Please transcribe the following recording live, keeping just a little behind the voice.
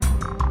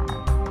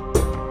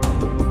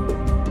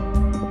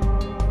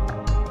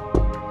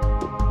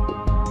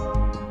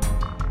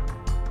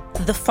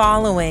The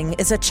following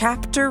is a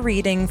chapter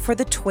reading for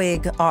the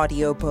Twig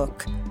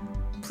audiobook.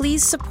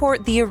 Please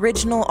support the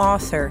original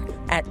author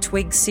at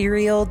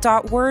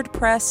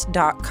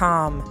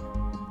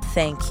twigserial.wordpress.com.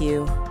 Thank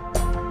you.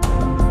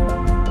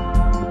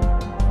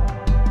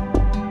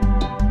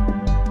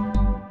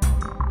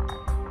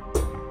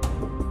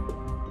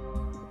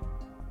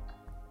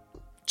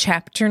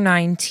 Chapter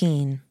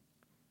 19.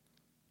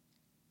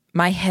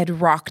 My head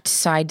rocked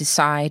side to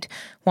side,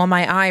 while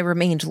my eye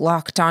remained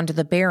locked onto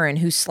the Baron,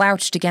 who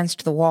slouched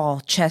against the wall,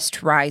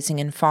 chest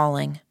rising and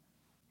falling.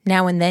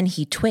 Now and then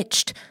he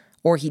twitched,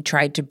 or he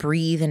tried to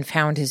breathe and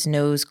found his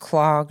nose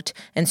clogged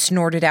and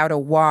snorted out a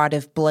wad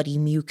of bloody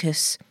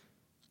mucus.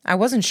 I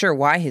wasn't sure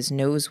why his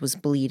nose was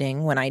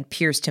bleeding when I'd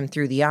pierced him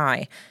through the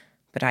eye,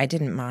 but I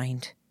didn't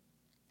mind.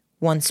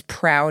 Once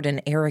proud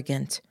and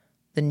arrogant,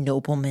 the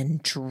nobleman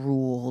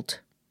drooled.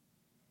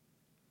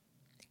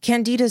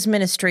 Candida's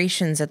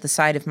ministrations at the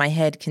side of my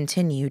head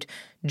continued,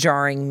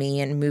 jarring me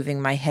and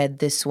moving my head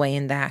this way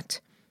and that.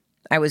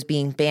 I was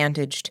being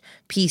bandaged,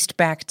 pieced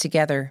back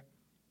together.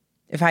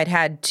 If I'd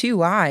had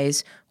two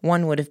eyes,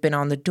 one would have been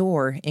on the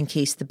door in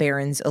case the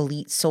Baron's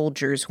elite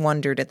soldiers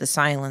wondered at the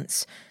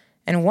silence,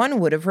 and one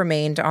would have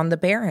remained on the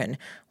Baron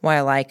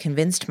while I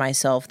convinced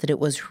myself that it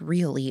was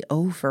really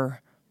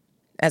over.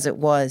 As it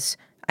was,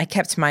 I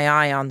kept my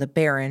eye on the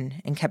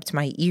Baron and kept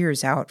my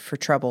ears out for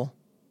trouble.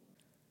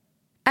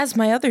 As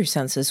my other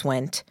senses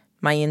went,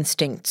 my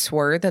instincts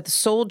were that the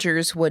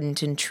soldiers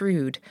wouldn't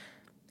intrude.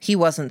 He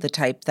wasn't the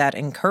type that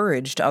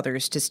encouraged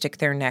others to stick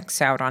their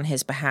necks out on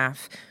his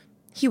behalf.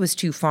 He was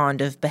too fond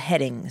of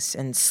beheadings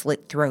and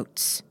slit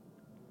throats.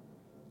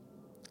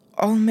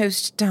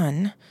 "Almost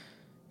done,"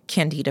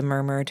 Candida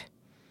murmured.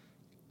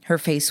 Her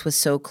face was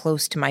so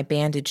close to my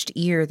bandaged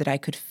ear that I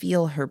could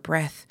feel her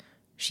breath.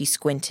 She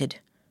squinted.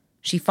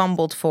 She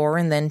fumbled for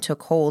and then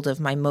took hold of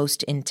my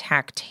most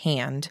intact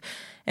hand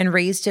and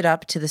raised it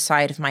up to the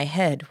side of my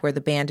head where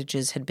the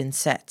bandages had been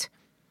set.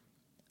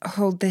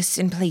 "Hold this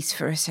in place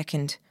for a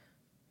second."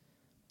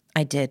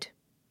 I did.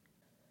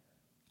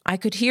 I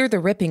could hear the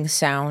ripping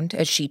sound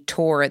as she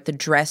tore at the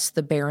dress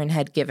the Baron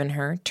had given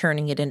her,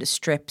 turning it into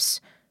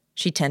strips.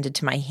 She tended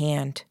to my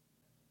hand.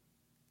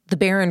 The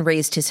Baron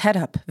raised his head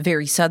up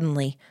very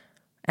suddenly,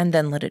 and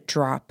then let it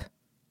drop.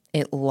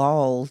 It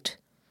lolled.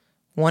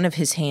 One of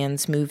his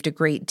hands moved a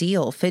great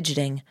deal,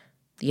 fidgeting.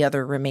 The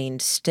other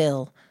remained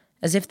still,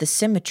 as if the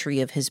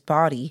symmetry of his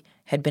body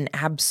had been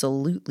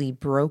absolutely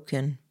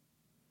broken.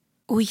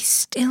 "We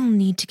still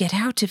need to get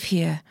out of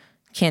here,"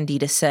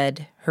 Candida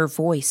said, her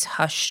voice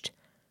hushed.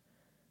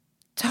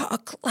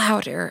 "Talk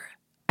louder,"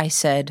 I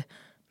said,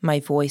 my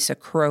voice a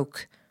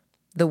croak.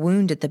 The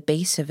wound at the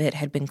base of it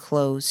had been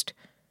closed.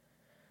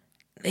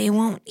 "They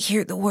won't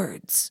hear the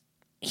words.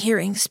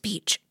 Hearing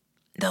speech,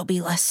 they'll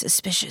be less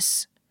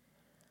suspicious."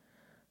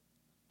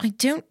 "I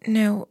don't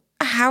know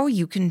how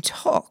you can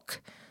talk,"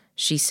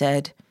 she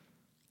said.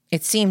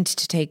 It seemed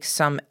to take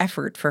some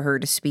effort for her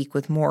to speak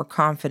with more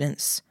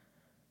confidence.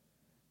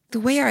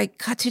 "The way I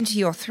cut into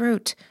your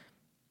throat.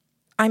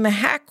 I'm a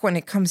hack when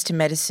it comes to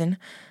medicine.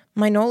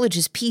 My knowledge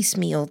is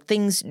piecemeal,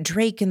 things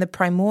Drake in the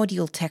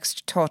primordial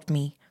text taught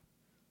me."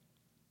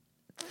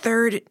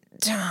 "Third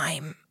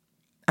time,"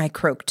 I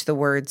croaked the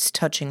words,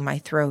 touching my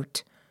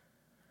throat.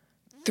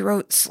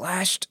 "Throat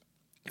slashed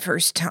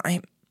first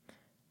time.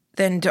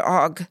 Then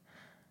dog.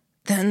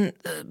 Then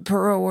the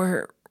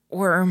burrower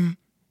worm.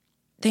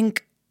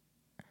 Think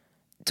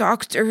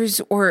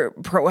doctors were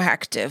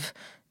proactive,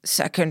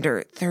 second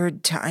or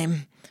third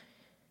time.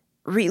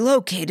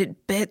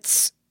 Relocated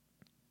bits."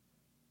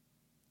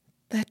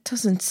 "That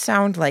doesn't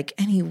sound like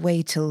any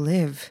way to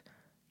live,"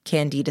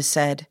 Candida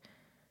said.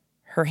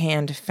 Her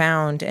hand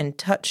found and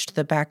touched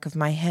the back of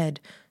my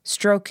head,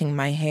 stroking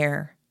my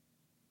hair.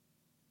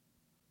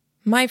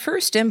 My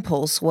first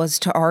impulse was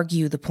to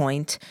argue the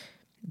point,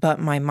 but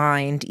my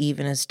mind,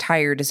 even as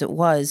tired as it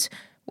was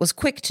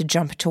quick to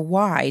jump to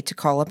why, to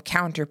call up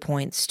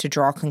counterpoints, to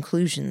draw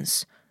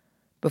conclusions.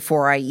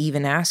 Before I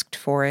even asked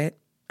for it,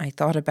 I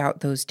thought about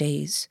those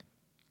days.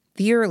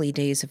 The early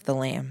days of the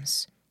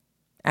Lambs.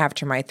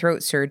 After my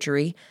throat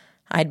surgery,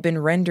 I'd been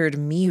rendered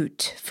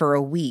mute for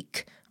a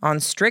week, on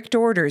strict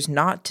orders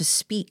not to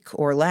speak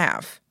or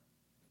laugh.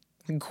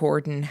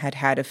 Gordon had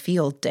had a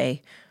field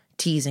day,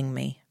 teasing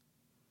me.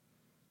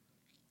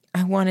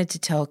 I wanted to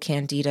tell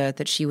Candida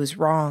that she was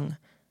wrong,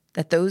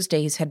 that those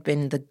days had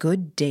been the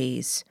good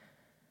days.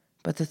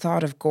 But the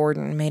thought of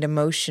Gordon made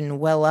emotion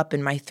well up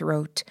in my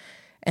throat,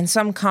 and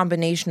some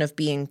combination of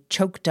being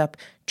choked up,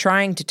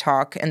 trying to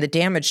talk, and the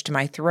damage to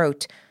my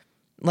throat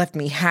left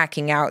me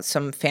hacking out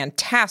some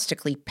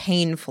fantastically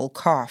painful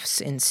coughs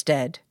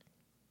instead.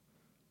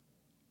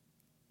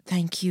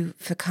 "Thank you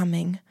for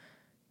coming,"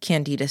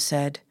 Candida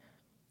said.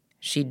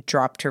 She'd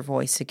dropped her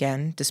voice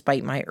again,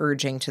 despite my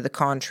urging to the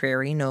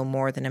contrary no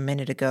more than a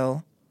minute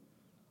ago.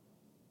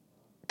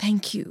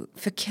 "Thank you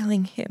for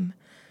killing him,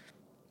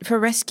 for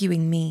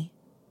rescuing me."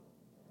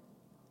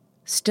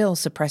 Still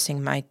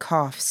suppressing my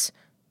coughs,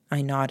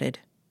 I nodded.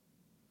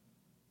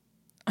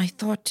 "I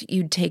thought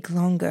you'd take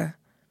longer.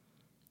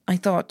 I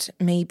thought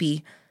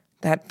maybe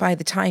that by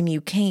the time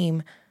you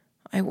came,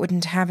 I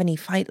wouldn't have any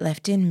fight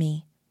left in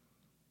me.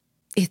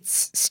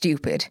 It's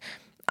stupid.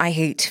 I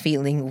hate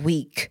feeling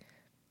weak.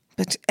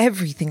 But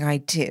everything I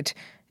did,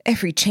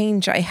 every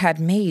change I had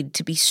made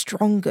to be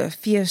stronger,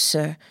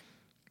 fiercer,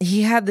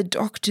 he had the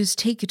doctors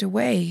take it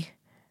away.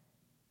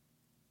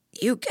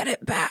 You get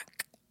it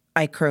back,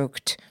 I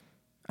croaked.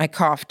 I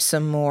coughed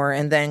some more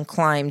and then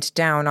climbed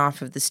down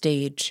off of the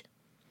stage.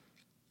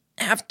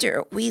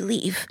 After we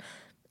leave,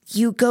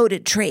 you go to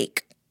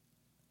Drake.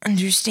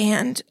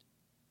 Understand?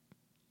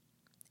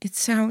 It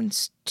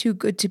sounds too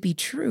good to be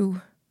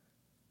true.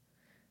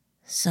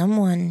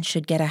 Someone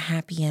should get a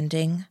happy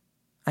ending,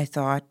 I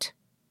thought.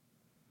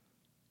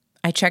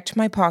 I checked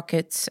my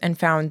pockets and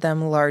found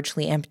them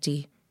largely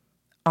empty.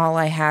 All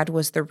I had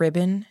was the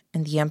ribbon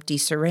and the empty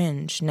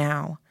syringe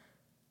now.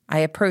 I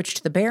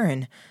approached the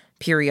Baron,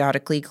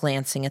 periodically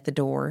glancing at the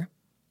door.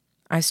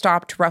 I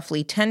stopped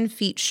roughly 10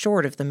 feet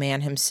short of the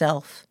man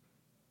himself.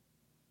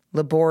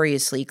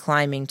 Laboriously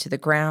climbing to the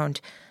ground,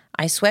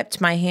 I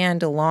swept my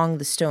hand along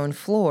the stone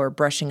floor,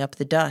 brushing up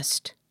the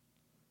dust.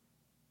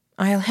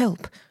 I'll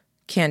help,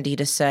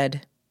 Candida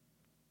said.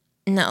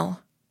 No,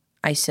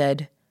 I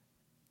said.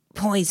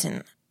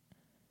 Poison.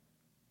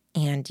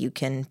 And you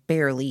can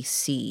barely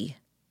see.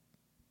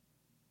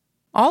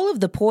 All of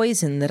the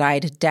poison that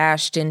I'd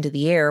dashed into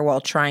the air while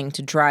trying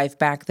to drive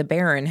back the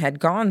Baron had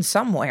gone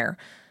somewhere,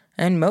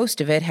 and most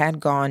of it had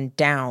gone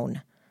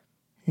down.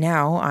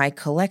 Now I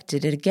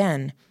collected it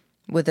again,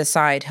 with a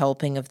side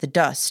helping of the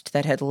dust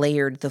that had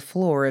layered the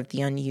floor of the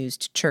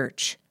unused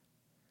church.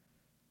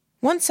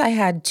 Once I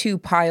had 2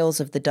 piles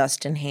of the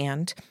dust in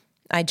hand,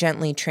 I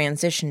gently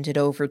transitioned it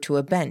over to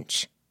a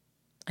bench.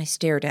 I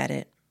stared at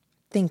it,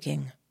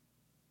 thinking.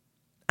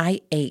 I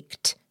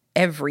ached.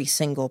 Every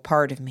single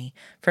part of me,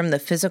 from the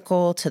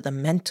physical to the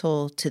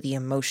mental to the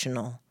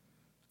emotional.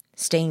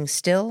 Staying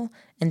still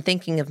and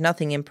thinking of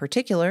nothing in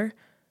particular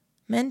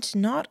meant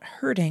not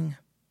hurting.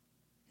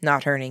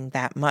 Not hurting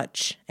that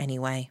much,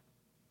 anyway.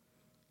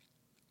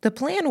 The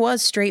plan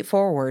was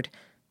straightforward,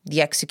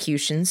 the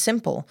execution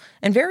simple,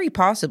 and very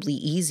possibly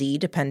easy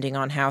depending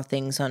on how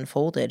things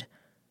unfolded.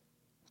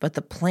 But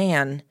the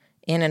plan,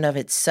 in and of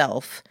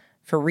itself,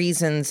 for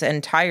reasons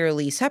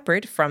entirely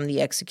separate from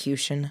the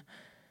execution,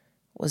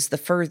 was the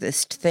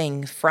furthest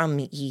thing from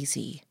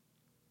easy.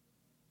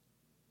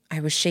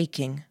 I was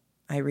shaking,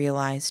 I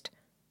realized,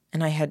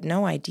 and I had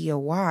no idea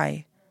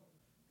why.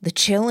 The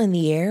chill in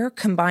the air,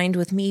 combined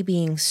with me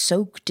being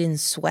soaked in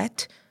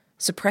sweat,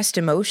 suppressed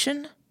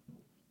emotion?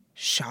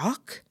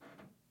 Shock?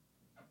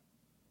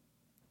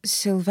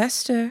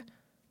 Sylvester,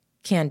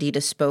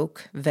 Candida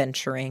spoke,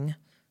 venturing.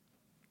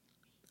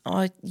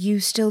 Are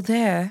you still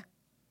there?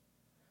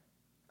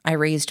 I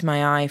raised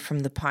my eye from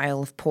the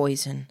pile of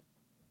poison.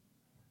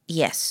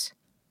 Yes.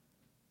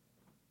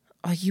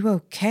 Are you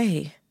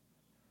okay?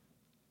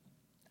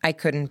 I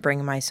couldn't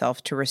bring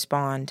myself to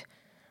respond.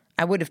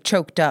 I would have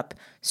choked up,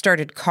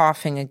 started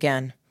coughing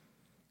again.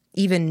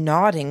 Even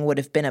nodding would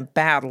have been a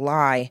bad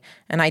lie,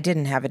 and I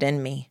didn't have it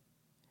in me.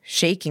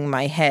 Shaking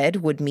my head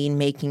would mean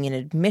making an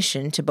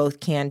admission to both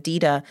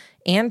Candida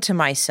and to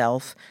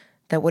myself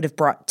that would have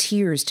brought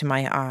tears to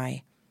my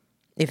eye.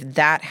 If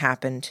that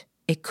happened,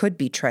 it could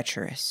be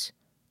treacherous.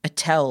 A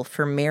tell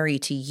for Mary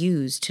to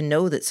use to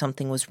know that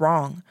something was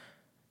wrong.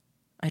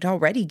 I'd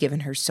already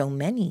given her so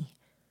many.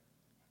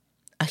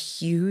 A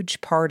huge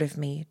part of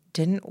me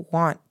didn't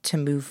want to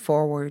move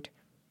forward.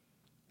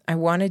 I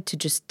wanted to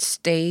just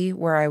stay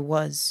where I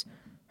was,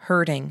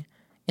 hurting,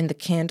 in the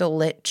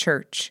candle-lit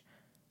church,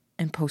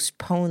 and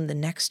postpone the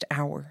next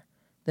hour,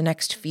 the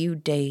next few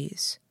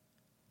days.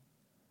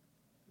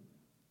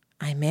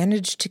 I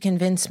managed to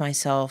convince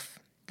myself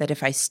that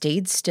if I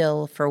stayed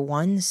still for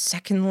 1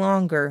 second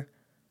longer,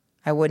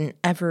 I wouldn't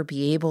ever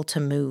be able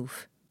to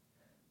move.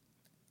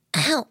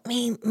 Help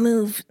me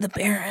move the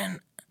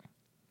Baron.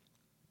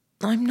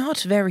 I'm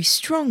not very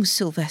strong,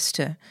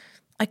 Sylvester.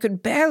 I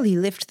could barely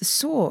lift the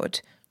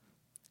sword.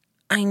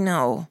 I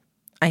know,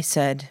 I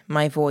said,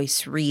 my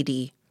voice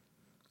reedy.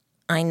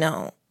 I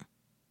know.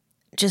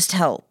 Just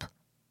help.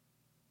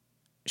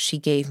 She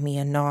gave me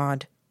a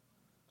nod.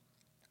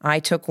 I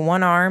took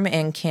one arm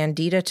and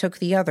Candida took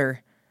the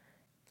other.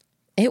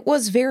 It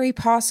was very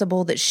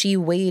possible that she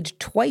weighed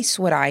twice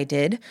what I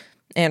did,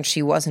 and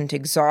she wasn't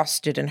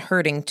exhausted and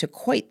hurting to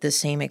quite the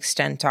same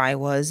extent I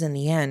was in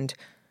the end.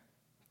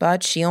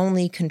 But she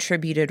only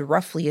contributed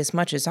roughly as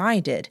much as I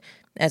did,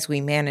 as we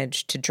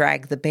managed to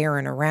drag the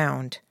Baron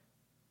around.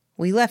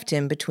 We left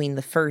him between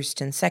the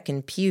first and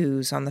second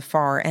pews on the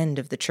far end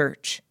of the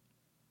church.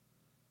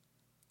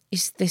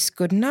 Is this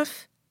good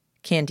enough?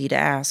 Candida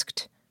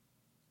asked.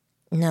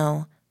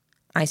 No,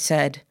 I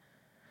said.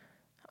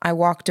 I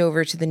walked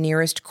over to the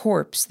nearest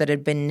corpse that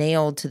had been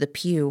nailed to the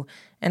pew,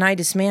 and I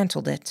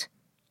dismantled it.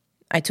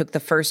 I took the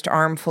first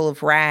armful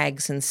of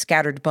rags and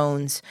scattered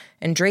bones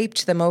and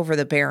draped them over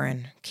the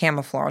Baron,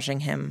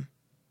 camouflaging him.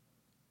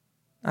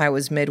 I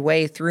was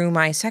midway through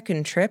my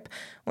second trip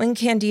when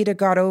Candida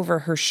got over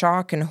her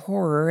shock and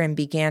horror and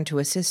began to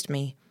assist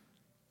me.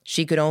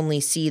 She could only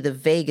see the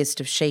vaguest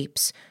of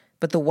shapes,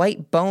 but the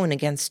white bone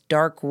against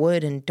dark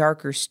wood and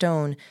darker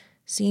stone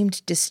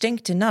seemed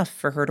distinct enough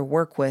for her to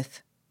work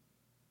with.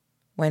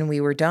 When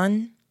we were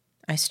done,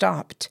 I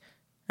stopped,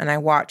 and I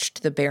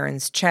watched the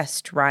Baron's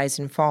chest rise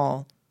and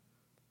fall.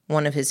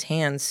 One of his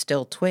hands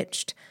still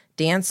twitched,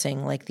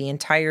 dancing like the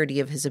entirety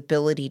of his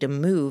ability to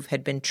move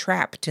had been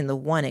trapped in the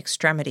one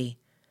extremity.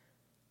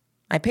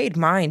 I paid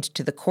mind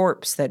to the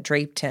corpse that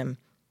draped him,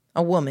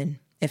 a woman,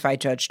 if I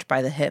judged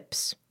by the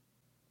hips.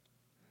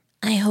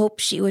 "I hope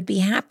she would be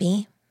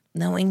happy,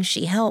 knowing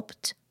she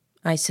helped,"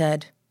 I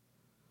said.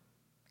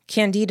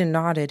 Candida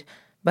nodded,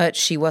 but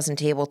she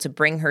wasn't able to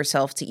bring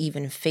herself to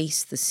even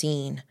face the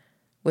scene.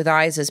 With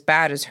eyes as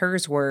bad as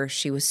hers were,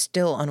 she was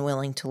still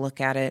unwilling to look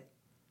at it.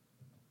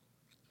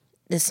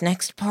 "This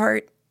next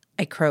part,"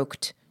 I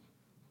croaked,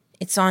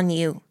 "it's on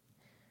you.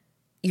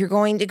 You're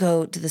going to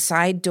go to the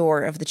side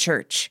door of the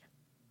church.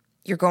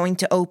 You're going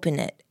to open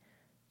it.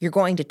 You're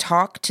going to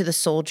talk to the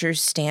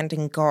soldiers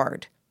standing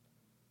guard."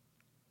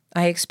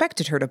 I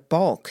expected her to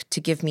balk,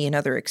 to give me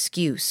another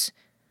excuse,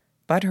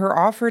 but her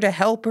offer to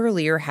help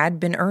earlier had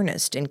been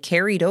earnest and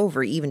carried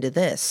over even to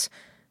this,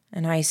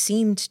 and I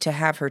seemed to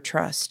have her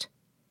trust.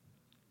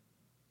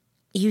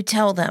 "You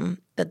tell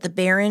them that the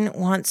Baron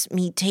wants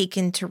me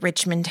taken to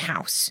Richmond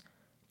House,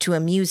 to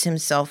amuse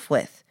himself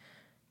with,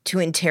 to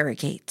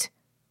interrogate."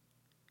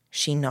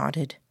 She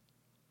nodded.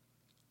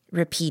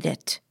 "Repeat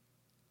it."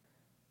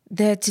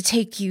 "They're to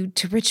take you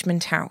to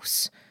Richmond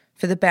House,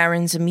 for the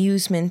Baron's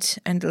amusement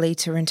and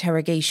later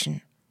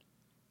interrogation."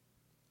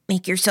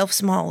 "Make yourself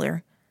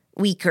smaller,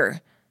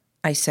 weaker,"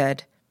 I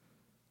said.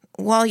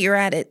 "While you're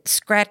at it,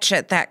 scratch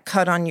at that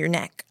cut on your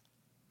neck.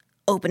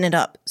 Open it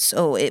up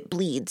so it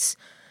bleeds.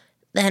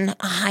 Then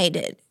hide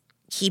it.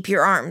 Keep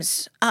your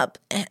arms up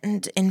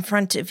and in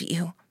front of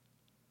you."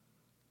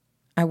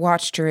 I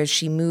watched her as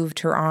she moved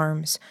her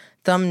arms,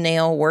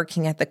 thumbnail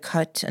working at the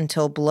cut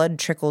until blood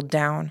trickled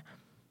down.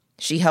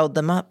 She held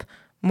them up,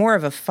 more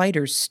of a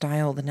fighter's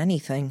style than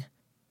anything.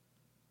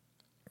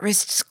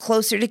 "Wrists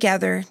closer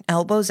together,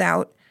 elbows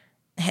out,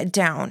 head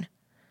down.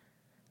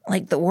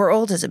 Like the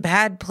world is a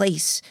bad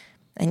place,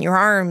 and your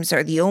arms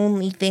are the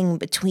only thing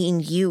between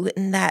you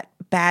and that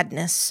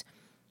badness.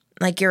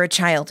 Like you're a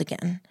child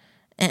again.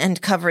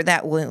 And cover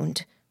that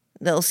wound.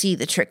 They'll see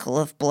the trickle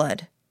of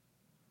blood."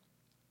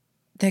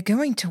 "They're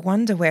going to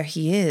wonder where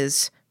he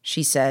is,"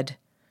 she said.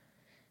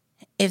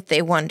 "If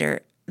they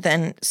wonder,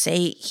 then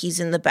say he's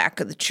in the back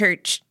of the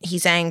church.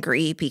 He's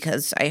angry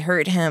because I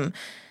hurt him,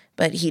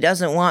 but he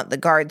doesn't want the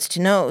guards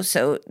to know,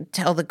 so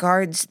tell the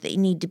guards they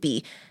need to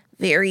be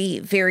very,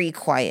 very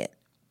quiet.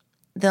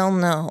 They'll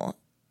know."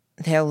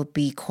 "They'll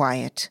be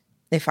quiet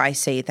if I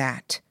say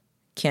that,"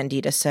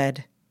 Candida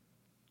said.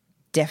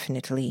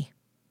 "Definitely."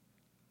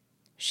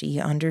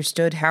 She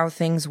understood how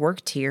things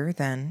worked here,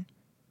 then.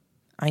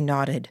 I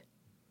nodded.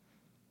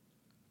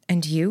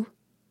 "And you?"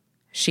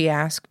 she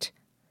asked.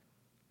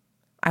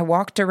 I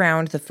walked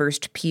around the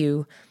first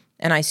pew,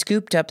 and I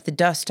scooped up the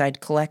dust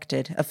I'd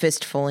collected, a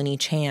fistful in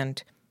each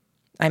hand.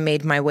 I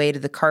made my way to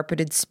the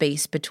carpeted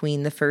space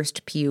between the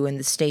first pew and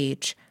the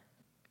stage.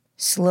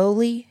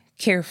 Slowly,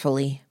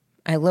 carefully,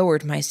 I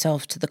lowered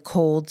myself to the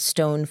cold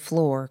stone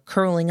floor,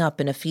 curling up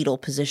in a fetal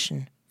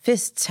position,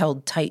 fists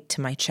held tight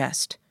to my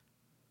chest.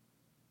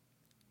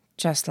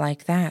 "Just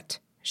like that,"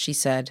 she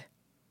said.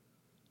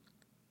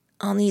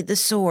 "I'll need the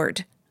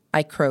sword,"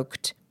 I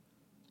croaked.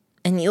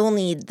 "And you'll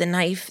need the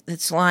knife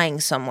that's lying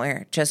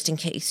somewhere, just in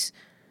case.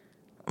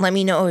 Let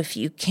me know if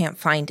you can't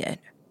find it."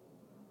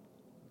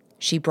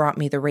 She brought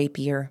me the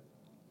rapier.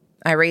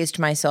 I raised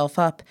myself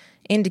up,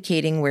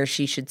 indicating where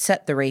she should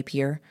set the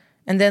rapier,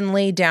 and then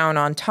lay down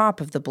on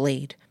top of the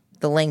blade,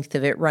 the length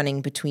of it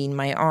running between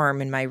my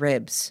arm and my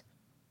ribs.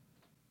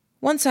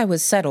 Once I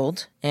was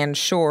settled, and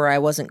sure I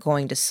wasn't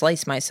going to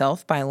slice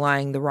myself by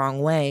lying the wrong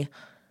way,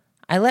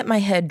 I let my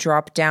head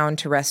drop down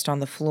to rest on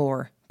the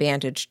floor,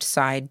 bandaged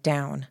side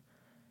down.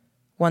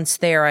 Once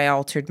there, I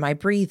altered my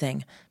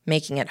breathing,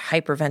 making it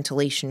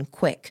hyperventilation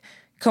quick,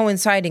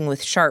 coinciding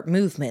with sharp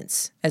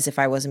movements, as if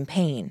I was in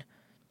pain.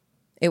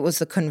 It was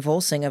the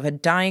convulsing of a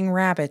dying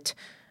rabbit,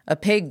 a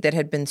pig that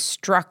had been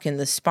struck in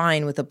the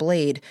spine with a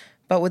blade,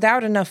 but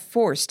without enough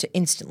force to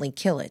instantly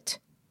kill it.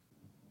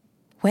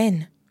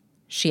 "When?"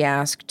 she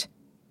asked.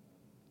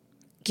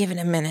 "Give it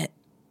a minute.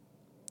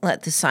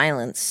 Let the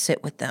silence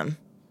sit with them."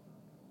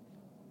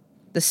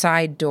 The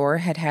side door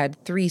had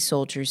had 3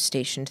 soldiers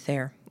stationed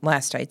there,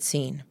 last I'd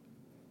seen.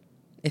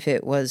 If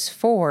it was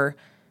 4,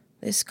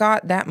 this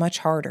got that much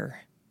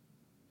harder.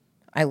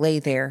 I lay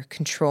there,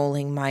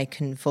 controlling my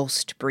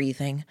convulsed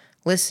breathing,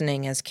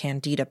 listening as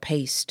Candida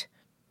paced.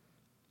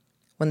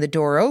 When the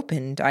door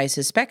opened, I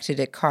suspected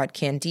it caught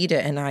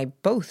Candida and I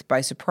both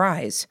by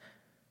surprise.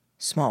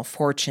 Small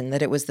fortune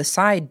that it was the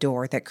side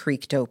door that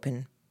creaked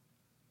open.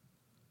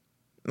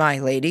 "My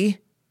lady,"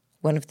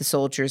 one of the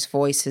soldiers'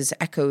 voices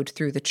echoed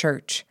through the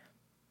church.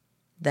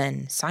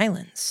 Then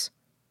silence.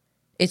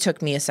 It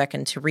took me a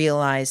second to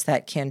realize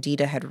that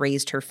Candida had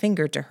raised her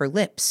finger to her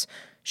lips,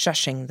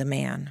 shushing the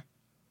man.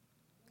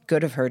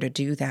 Good of her to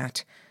do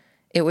that.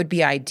 It would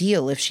be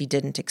ideal if she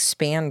didn't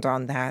expand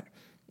on that,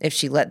 if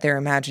she let their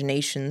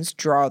imaginations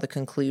draw the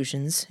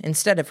conclusions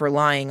instead of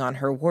relying on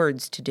her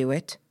words to do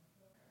it.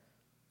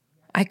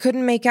 I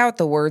couldn't make out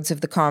the words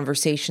of the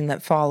conversation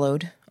that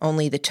followed,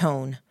 only the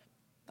tone.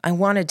 I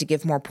wanted to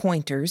give more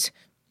pointers,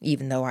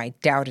 even though I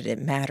doubted it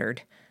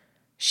mattered.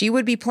 She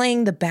would be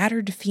playing the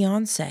battered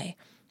fiancé,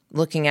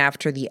 looking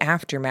after the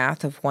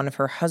aftermath of one of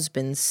her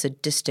husband's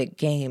sadistic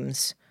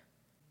games.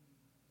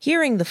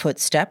 Hearing the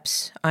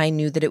footsteps, I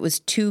knew that it was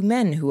 2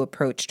 men who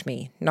approached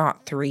me,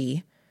 not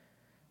 3.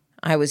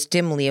 I was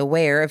dimly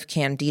aware of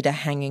Candida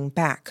hanging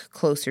back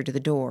closer to the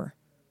door.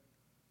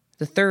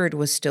 The third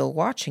was still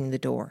watching the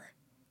door.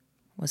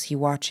 Was he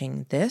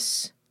watching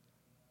this?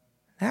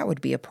 That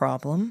would be a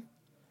problem.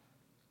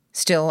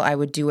 Still, I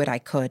would do what I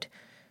could.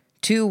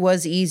 2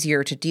 was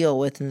easier to deal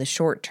with in the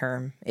short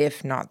term,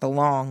 if not the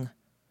long.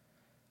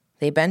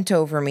 They bent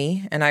over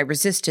me, and I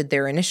resisted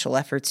their initial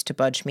efforts to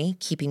budge me,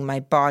 keeping my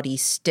body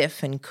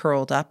stiff and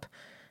curled up.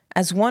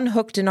 As one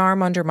hooked an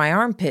arm under my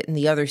armpit and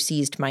the other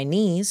seized my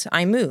knees,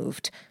 I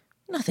moved.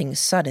 Nothing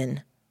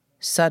sudden.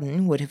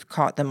 Sudden would have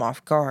caught them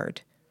off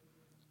guard.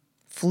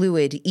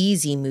 Fluid,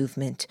 easy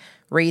movement,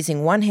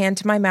 raising one hand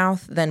to my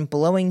mouth, then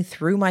blowing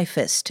through my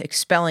fist,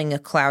 expelling a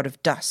cloud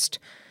of dust.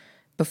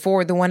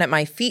 Before the one at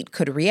my feet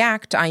could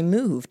react, I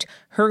moved,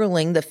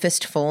 hurling the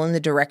fistful in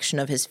the direction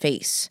of his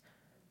face.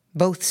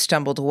 Both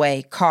stumbled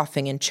away,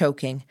 coughing and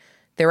choking.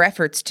 Their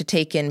efforts to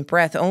take in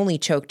breath only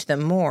choked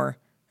them more,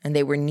 and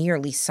they were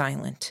nearly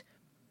silent.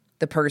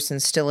 The person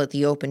still at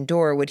the open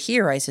door would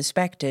hear, I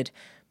suspected,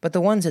 but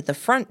the ones at the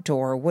front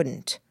door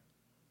wouldn't.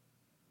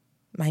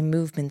 My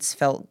movements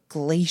felt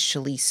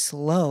glacially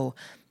slow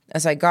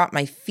as I got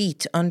my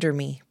feet under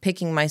me,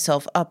 picking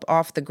myself up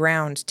off the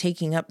ground,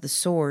 taking up the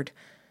sword.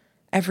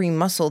 Every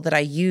muscle that I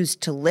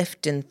used to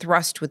lift and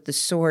thrust with the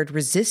sword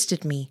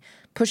resisted me,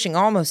 pushing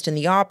almost in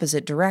the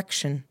opposite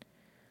direction.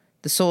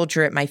 The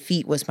soldier at my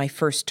feet was my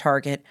first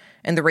target,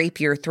 and the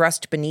rapier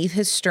thrust beneath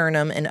his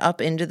sternum and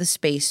up into the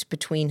space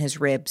between his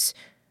ribs.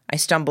 I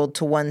stumbled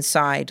to one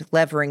side,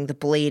 levering the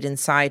blade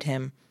inside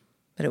him,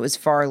 but it was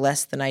far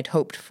less than I'd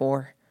hoped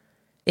for.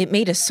 It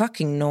made a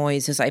sucking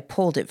noise as I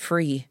pulled it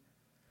free.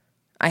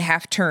 I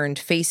half-turned,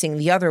 facing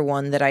the other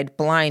one that I'd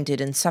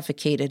blinded and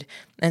suffocated,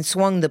 and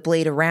swung the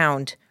blade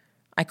around.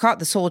 I caught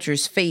the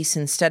soldier's face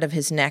instead of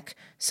his neck,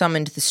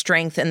 summoned the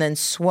strength, and then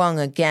swung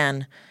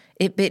again.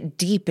 It bit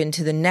deep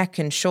into the neck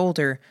and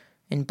shoulder,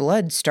 and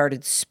blood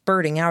started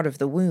spurting out of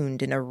the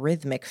wound in a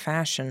rhythmic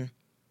fashion.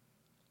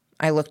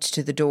 I looked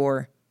to the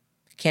door.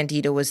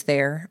 Candida was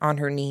there, on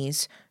her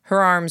knees,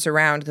 her arms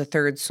around the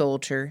third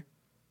soldier.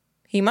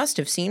 He must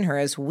have seen her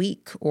as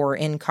weak or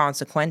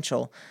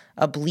inconsequential,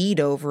 a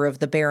bleed-over of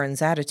the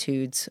Baron's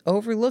attitudes,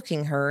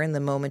 overlooking her in the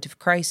moment of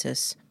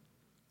crisis.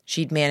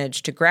 She'd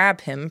managed to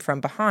grab him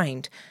from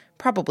behind,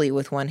 probably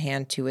with one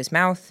hand to his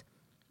mouth,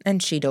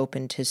 and she'd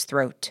opened his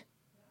throat.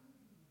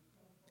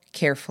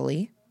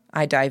 Carefully,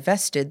 I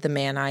divested the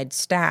man I'd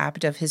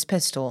stabbed of his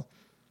pistol.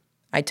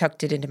 I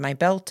tucked it into my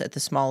belt at the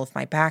small of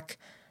my back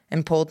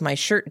and pulled my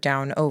shirt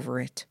down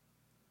over it.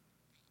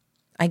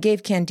 I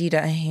gave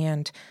Candida a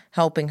hand,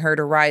 helping her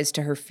to rise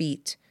to her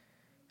feet.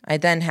 I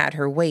then had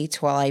her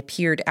wait while I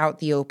peered out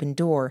the open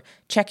door,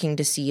 checking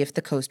to see if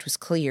the coast was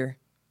clear.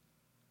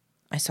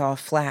 I saw a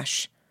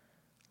flash,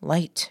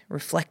 light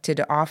reflected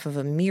off of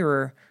a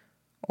mirror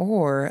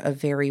or a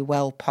very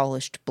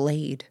well-polished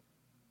blade.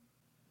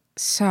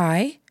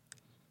 Sai?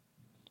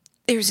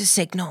 There's a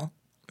signal.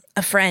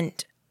 A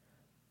friend.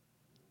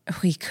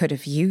 We could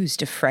have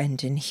used a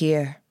friend in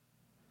here.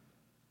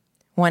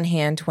 One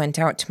hand went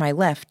out to my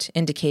left,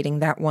 indicating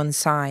that one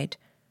side.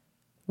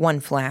 One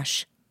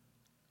flash.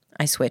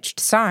 I switched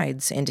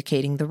sides,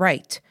 indicating the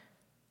right.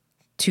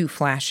 2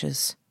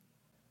 flashes.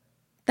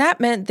 That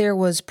meant there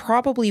was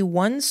probably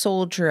 1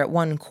 soldier at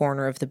one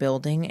corner of the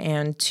building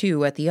and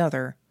 2 at the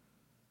other.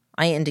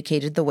 I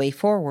indicated the way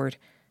forward,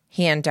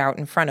 hand out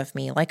in front of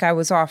me, like I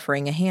was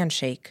offering a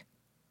handshake.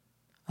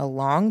 A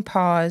long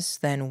pause,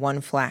 then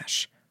 1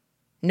 flash.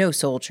 No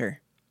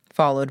soldier,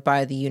 followed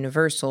by the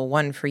universal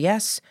 1 for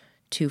yes,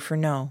 2 for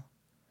no.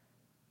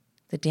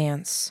 The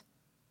dance.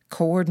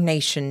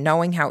 Coordination,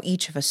 knowing how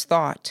each of us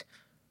thought.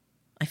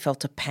 I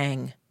felt a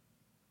pang.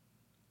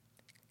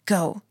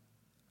 Go,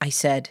 I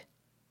said.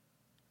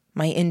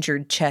 My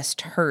injured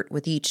chest hurt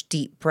with each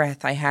deep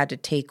breath I had to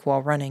take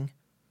while running.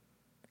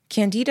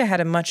 Candida had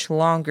a much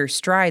longer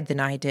stride than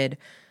I did,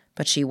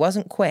 but she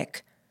wasn't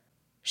quick.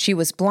 She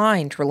was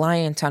blind,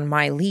 reliant on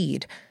my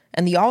lead,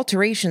 and the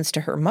alterations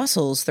to her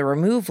muscles, the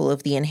removal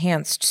of the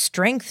enhanced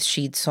strength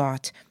she'd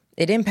sought,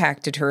 it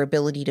impacted her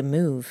ability to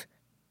move.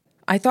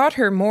 I thought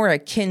her more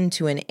akin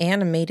to an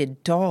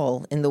animated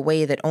doll in the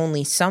way that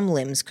only some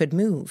limbs could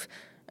move,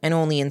 and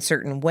only in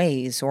certain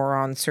ways or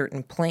on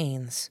certain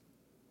planes.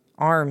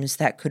 Arms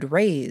that could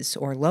raise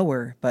or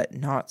lower, but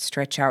not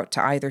stretch out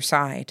to either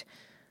side.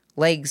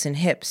 Legs and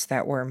hips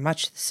that were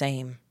much the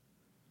same.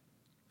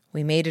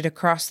 We made it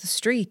across the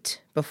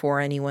street before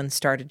anyone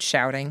started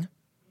shouting.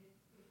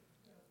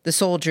 The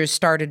soldiers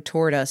started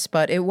toward us,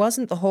 but it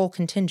wasn't the whole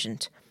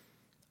contingent.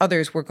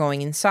 Others were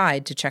going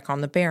inside to check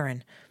on the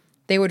Baron.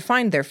 They would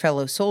find their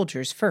fellow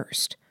soldiers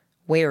first.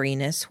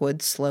 Wariness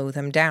would slow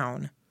them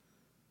down.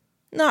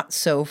 Not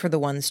so for the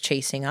ones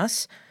chasing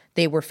us.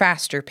 They were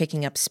faster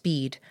picking up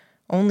speed.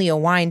 Only a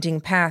winding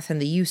path and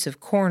the use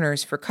of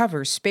corners for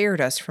cover spared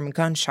us from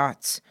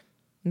gunshots.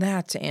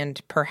 That,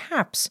 and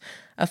perhaps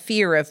a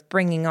fear of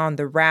bringing on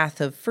the wrath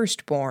of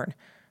Firstborn,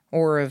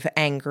 or of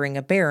angering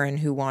a baron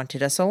who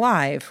wanted us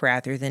alive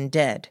rather than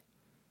dead.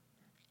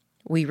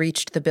 We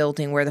reached the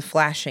building where the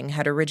flashing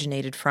had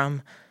originated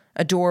from.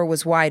 A door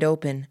was wide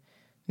open.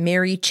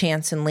 Mary,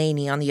 Chance, and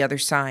Laney on the other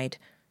side.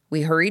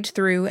 We hurried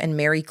through, and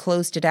Mary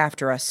closed it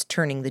after us,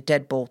 turning the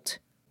deadbolt.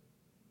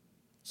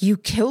 "You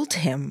killed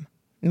him?"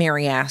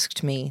 Mary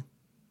asked me.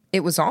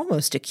 It was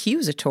almost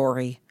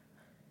accusatory.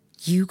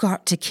 "You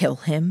got to kill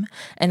him,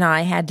 and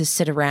I had to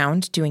sit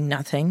around doing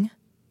nothing?"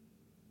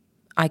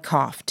 I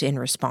coughed in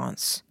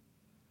response.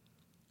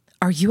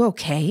 "Are you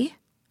okay?"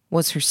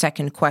 was her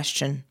second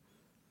question.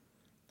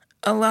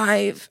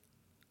 "Alive,"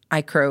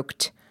 I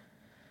croaked.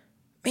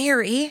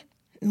 "Mary,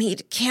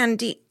 meet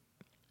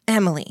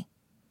Emily.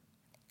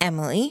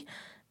 Emily,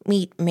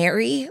 meet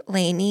Mary,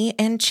 Laney,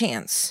 and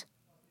Chance."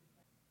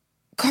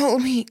 "Call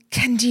me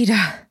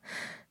Candida,"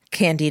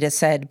 Candida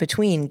said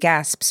between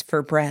gasps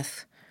for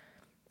breath.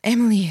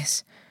 "Emily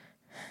is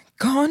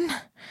gone.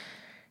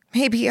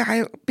 Maybe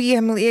I'll be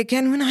Emily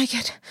again when I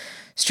get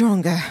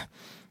stronger,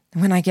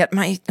 when I get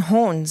my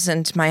horns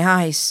and my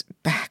eyes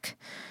back."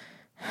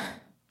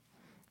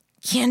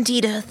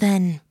 "Candida,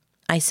 then,"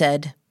 I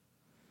said.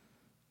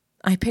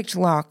 "I picked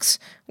locks.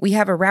 We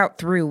have a route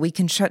through. We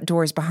can shut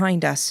doors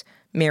behind us,"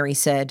 Mary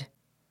said.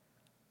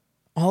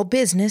 "All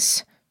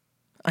business."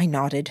 I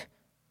nodded.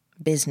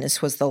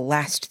 Business was the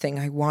last thing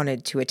I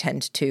wanted to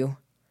attend to.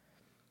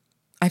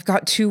 "I've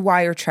got 2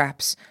 wire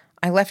traps.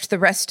 I left the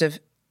rest of—"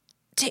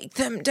 "Take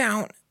them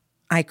down,"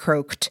 I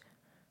croaked.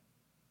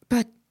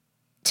 "But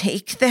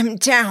take them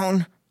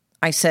down,"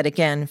 I said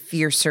again,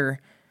 fiercer.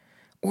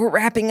 "We're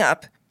wrapping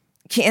up.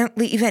 Can't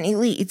leave any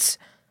leads.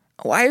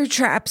 Wire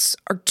traps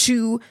are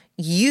to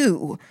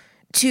you,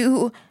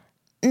 to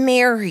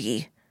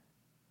Mary."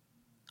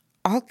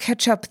 "I'll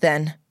catch up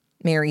then,"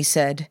 Mary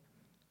said.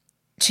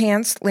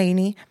 "Chance,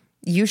 Laney,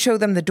 you show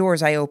them the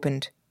doors I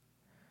opened."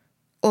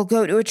 "We'll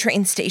go to a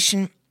train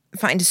station,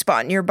 find a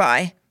spot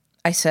nearby,"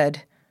 I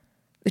said.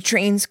 "The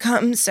trains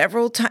come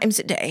several times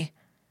a day."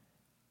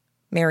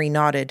 Mary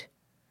nodded.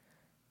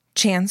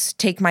 "Chance,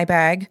 take my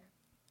bag."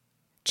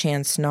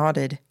 Chance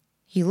nodded.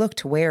 He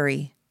looked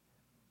wary.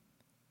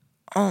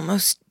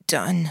 "Almost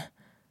done,"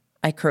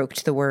 I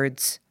croaked the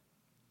words.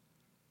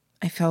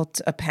 I felt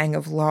a pang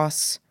of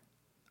loss.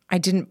 I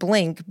didn't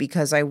blink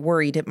because I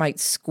worried it might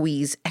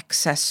squeeze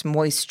excess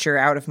moisture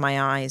out of my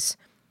eyes.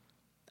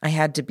 I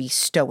had to be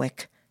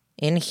stoic,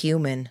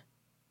 inhuman.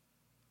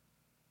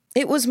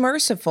 It was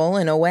merciful,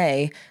 in a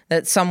way,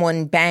 that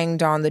someone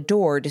banged on the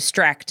door,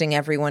 distracting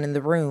everyone in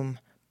the room.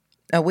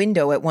 A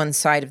window at one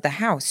side of the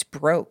house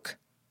broke.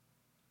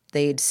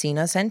 They'd seen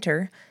us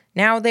enter.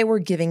 Now they were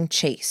giving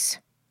chase.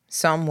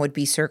 Some would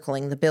be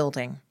circling the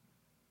building.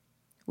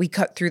 We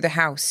cut through the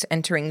house,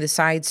 entering the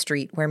side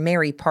street where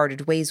Mary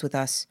parted ways with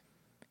us.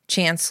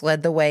 Chance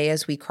led the way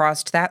as we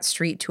crossed that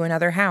street to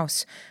another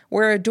house,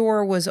 where a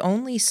door was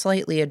only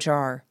slightly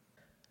ajar.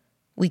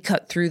 We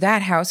cut through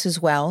that house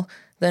as well,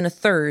 then a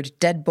third,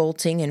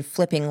 deadbolting and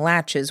flipping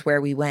latches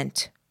where we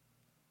went.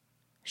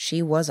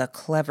 She was a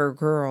clever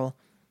girl.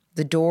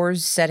 The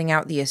doors setting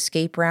out the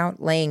escape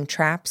route, laying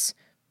traps.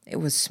 It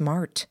was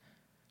smart.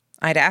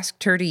 I'd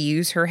asked her to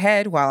use her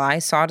head while I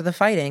saw to the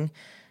fighting,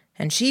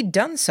 and she'd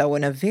done so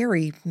in a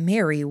very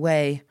merry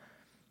way.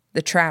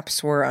 The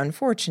traps were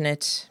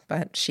unfortunate,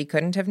 but she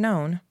couldn't have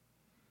known.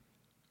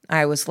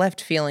 I was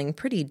left feeling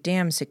pretty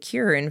damn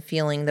secure in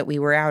feeling that we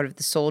were out of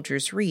the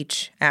soldiers'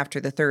 reach after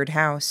the third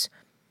house.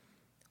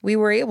 We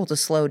were able to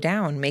slow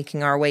down,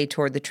 making our way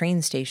toward the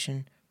train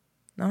station.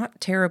 Not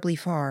terribly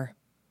far.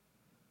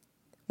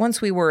 Once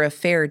we were a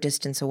fair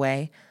distance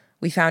away,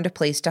 we found a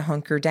place to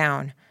hunker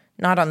down,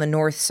 not on the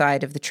north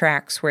side of the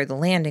tracks where the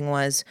landing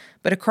was,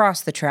 but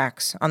across the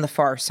tracks on the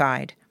far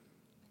side.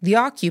 The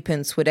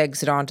occupants would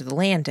exit onto the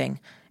landing,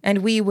 and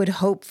we would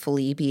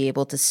hopefully be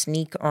able to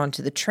sneak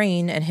onto the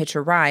train and hitch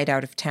a ride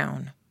out of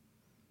town.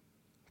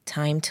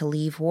 Time to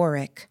leave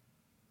Warwick.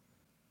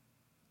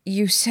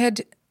 "You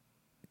said,"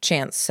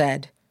 Chance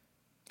said.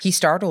 He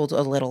startled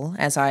a little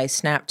as I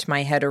snapped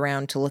my head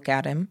around to look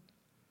at him.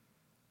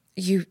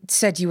 "You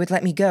said you would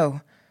let me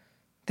go,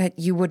 that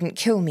you wouldn't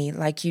kill me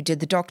like you did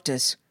the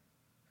doctors."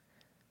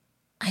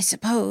 "I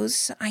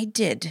suppose I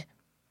did,"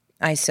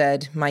 I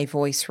said, my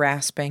voice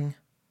rasping.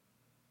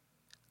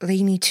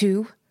 "Laney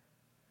too?"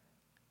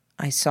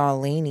 I saw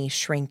Laney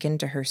shrink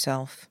into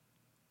herself.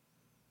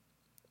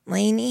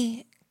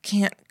 "Laney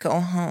can't go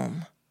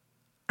home,"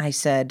 I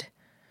said.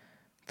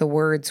 The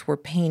words were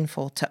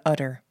painful to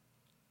utter.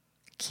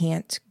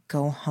 Can't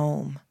go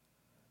home.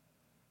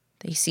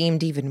 They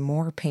seemed even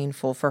more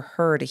painful for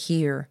her to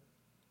hear.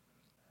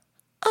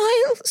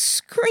 "I'll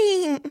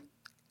scream,"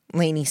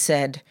 Laney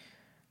said,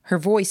 her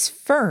voice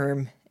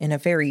firm in a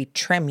very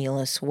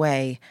tremulous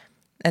way,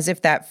 as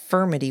if that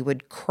firmity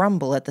would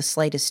crumble at the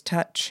slightest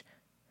touch.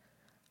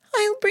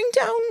 I'll bring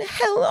down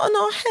hell on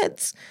our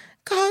heads,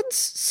 God's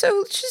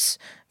soldiers,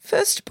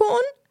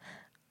 firstborn.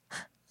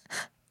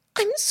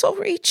 I'm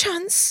sorry,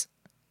 Chance.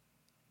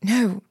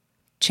 No,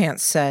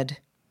 Chance said.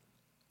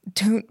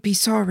 Don't be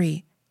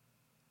sorry.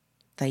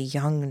 The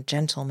young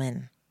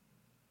gentleman.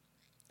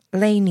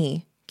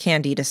 Lainey,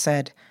 Candida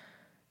said.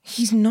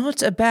 He's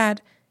not a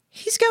bad...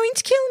 He's going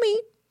to kill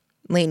me,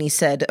 Lainey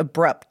said,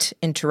 abrupt,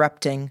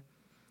 interrupting.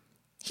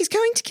 He's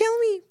going to kill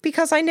me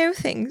because I know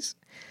things.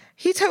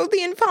 He told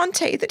the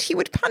Infante that he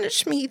would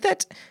punish me,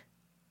 that...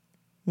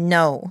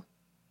 No,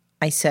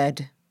 I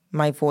said,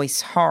 my voice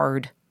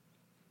hard.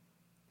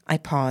 I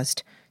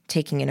paused,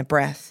 taking in a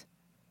breath.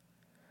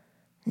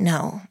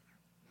 No.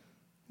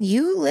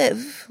 You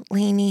live,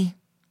 Lainey,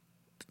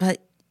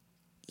 but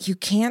you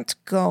can't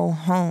go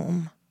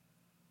home.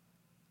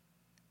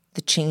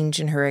 The change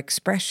in her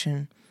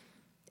expression.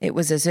 It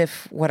was as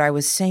if what I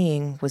was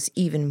saying was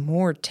even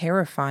more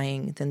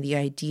terrifying than the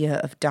idea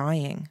of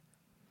dying.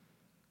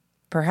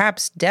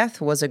 Perhaps death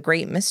was a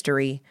great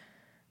mystery,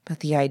 but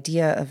the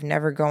idea of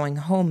never going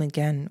home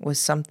again was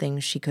something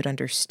she could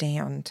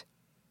understand.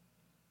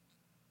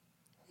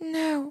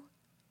 No,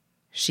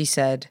 she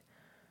said.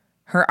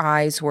 Her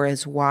eyes were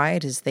as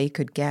wide as they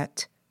could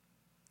get.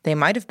 They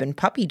might have been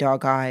puppy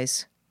dog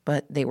eyes,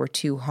 but they were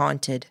too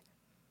haunted.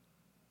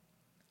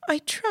 I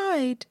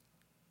tried.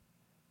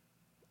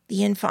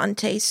 The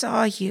Infante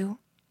saw you.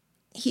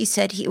 He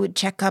said he would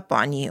check up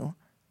on you,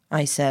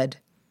 I said.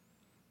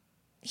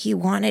 He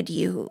wanted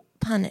you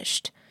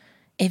punished.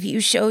 If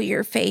you show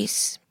your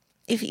face,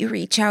 if you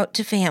reach out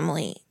to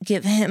family,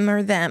 give him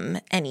or them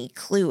any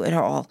clue at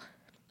all,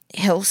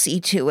 he'll see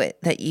to it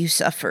that you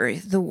suffer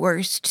the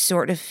worst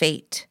sort of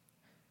fate.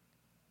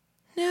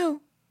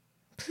 No,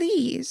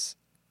 please.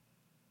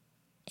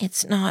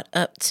 It's not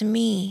up to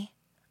me,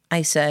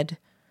 I said.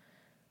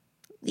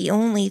 The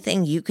only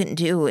thing you can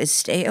do is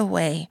stay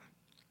away.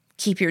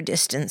 Keep your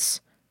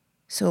distance.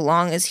 So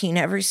long as he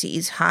never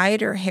sees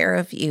hide or hair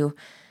of you,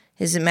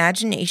 his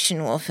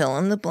imagination will fill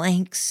in the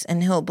blanks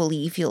and he'll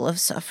believe you'll have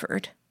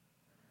suffered.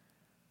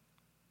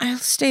 I'll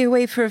stay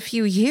away for a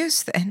few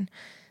years then.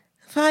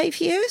 5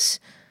 years?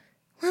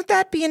 Won't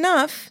that be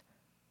enough?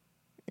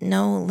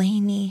 No,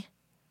 Lainey.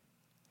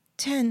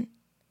 10,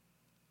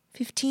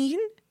 15,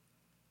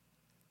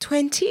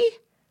 20?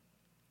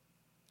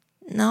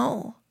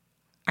 No,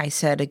 I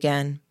said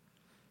again.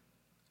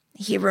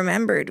 He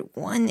remembered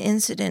one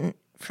incident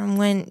from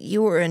when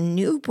you were a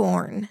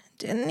newborn,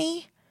 didn't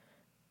he?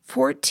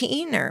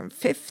 14 or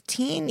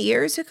 15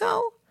 years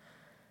ago?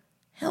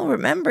 He'll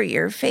remember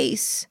your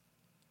face.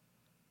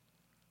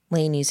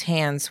 Lainey's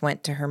hands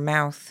went to her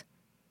mouth.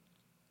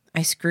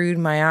 I screwed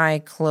my eye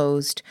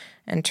closed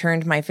and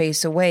turned my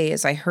face away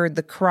as I heard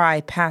the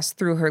cry pass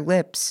through her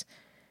lips.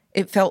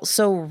 It felt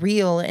so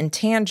real and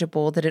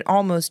tangible that it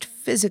almost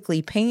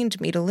physically pained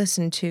me to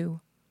listen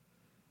to.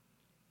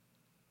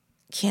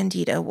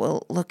 Candida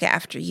will look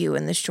after you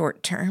in the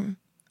short term,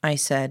 I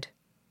said.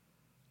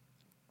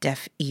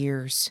 Deaf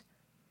ears.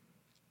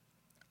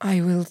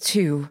 I will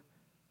too,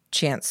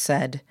 Chance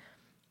said.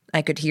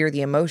 I could hear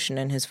the emotion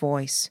in his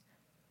voice.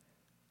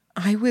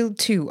 I will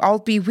too. I'll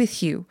be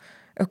with you.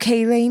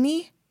 Okay,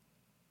 Lainey?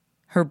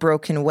 Her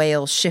broken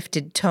wail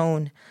shifted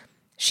tone.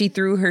 She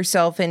threw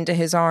herself into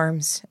his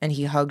arms, and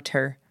he hugged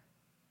her.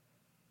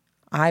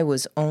 I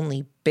was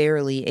only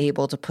barely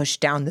able to push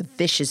down the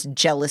vicious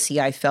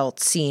jealousy I felt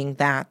seeing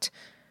that.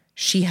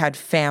 She had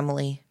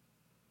family.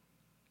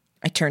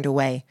 I turned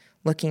away,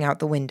 looking out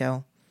the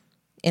window.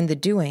 In the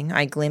doing,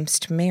 I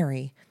glimpsed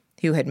Mary,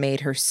 who had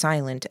made her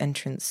silent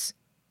entrance.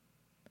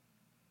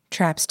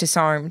 Traps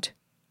disarmed,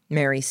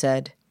 Mary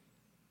said.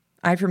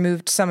 I've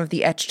removed some of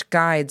the etched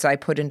guides I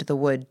put into the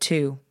wood,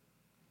 too.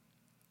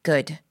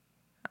 Good,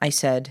 I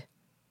said.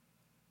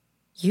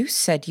 You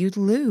said you'd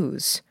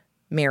lose,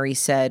 Mary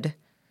said,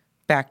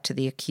 back to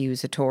the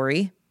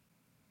accusatory.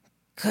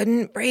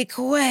 Couldn't break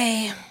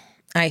away,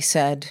 I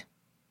said.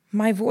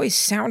 My voice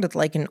sounded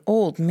like an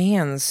old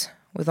man's,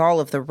 with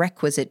all of the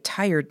requisite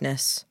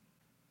tiredness.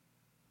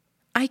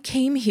 I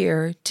came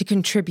here to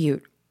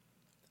contribute.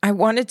 I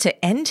wanted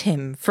to end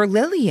him for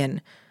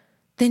Lillian.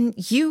 Then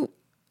you...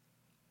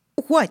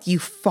 What, you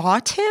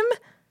fought him?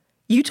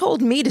 You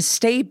told me to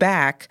stay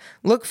back,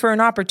 look for an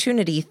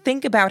opportunity,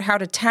 think about how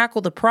to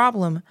tackle the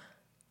problem.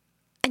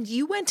 And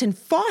you went and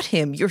fought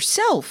him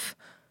yourself.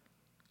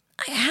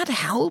 I had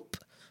help,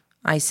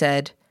 I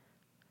said.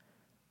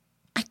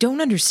 I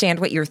don't understand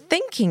what you're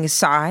thinking,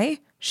 Sai,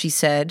 she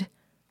said.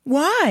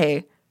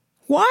 Why?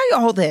 Why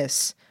all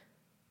this?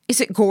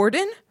 Is it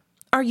Gordon?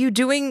 Are you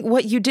doing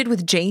what you did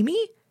with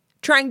Jamie?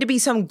 Trying to be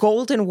some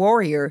golden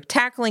warrior,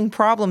 tackling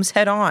problems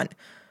head on?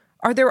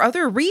 Are there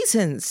other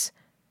reasons?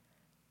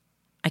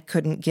 I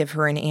couldn't give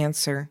her an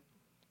answer.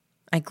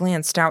 I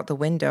glanced out the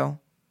window.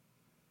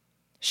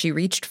 She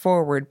reached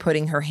forward,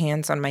 putting her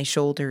hands on my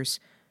shoulders.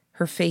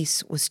 Her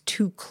face was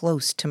too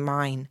close to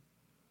mine.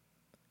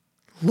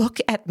 Look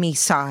at me,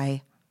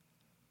 Sai.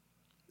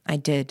 I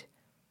did.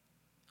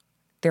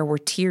 There were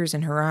tears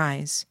in her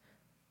eyes.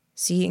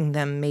 Seeing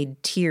them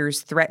made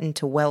tears threaten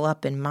to well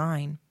up in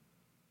mine.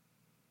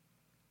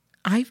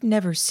 "I've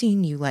never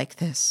seen you like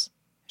this,"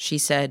 she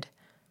said.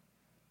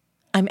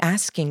 "I'm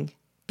asking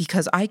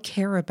because I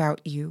care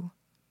about you."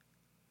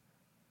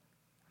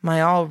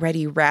 My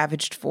already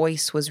ravaged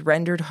voice was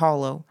rendered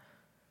hollow.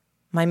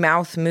 My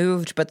mouth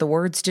moved, but the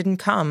words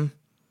didn't come.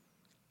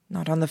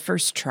 Not on the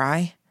first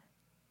try.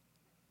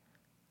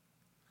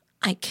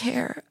 "I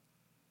care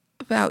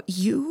about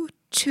you,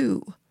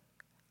 too,"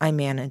 I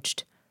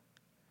managed.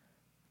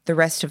 The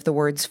rest of the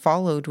words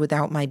followed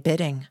without my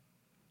bidding.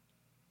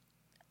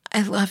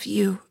 "I love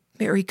you,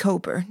 Mary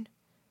Coburn.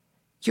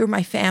 You're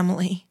my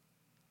family."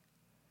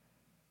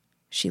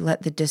 She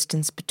let the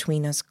distance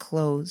between us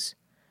close.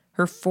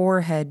 Her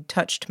forehead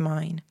touched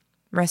mine,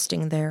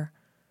 resting there.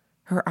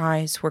 Her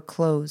eyes were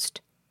closed.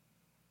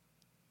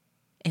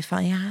 "If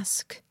I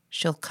ask,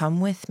 she'll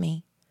come with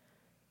me."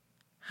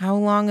 How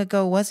long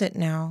ago was it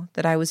now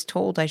that I was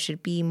told I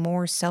should be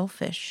more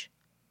selfish?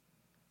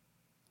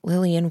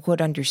 Lillian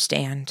would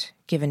understand,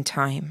 given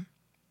time.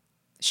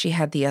 She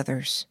had the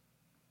others.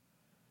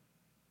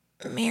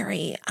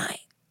 "Mary,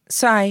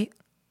 Sigh.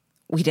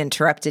 We'd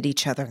interrupted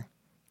each other.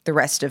 The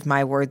rest of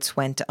my words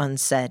went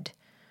unsaid.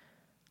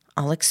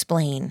 "I'll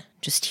explain.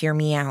 Just hear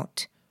me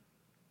out."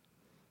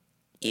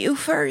 "You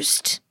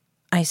first,"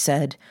 I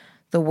said,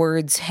 the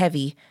words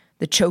heavy,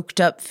 the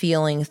choked-up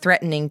feeling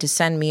threatening to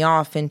send me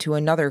off into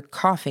another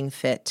coughing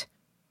fit.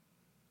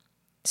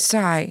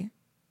 "Sigh,"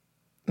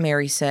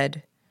 Mary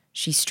said.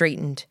 She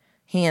straightened,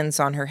 hands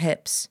on her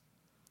hips.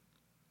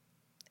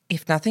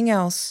 "If nothing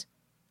else,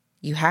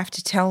 you have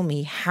to tell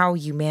me how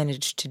you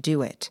managed to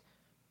do it."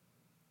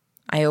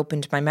 I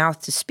opened my mouth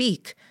to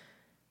speak,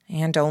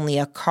 and only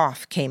a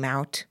cough came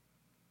out.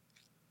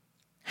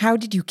 "How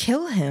did you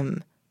kill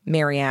him?"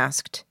 Mary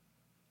asked.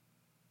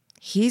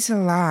 "He's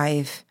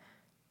alive,"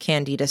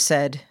 Candida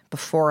said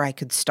before I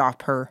could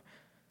stop her.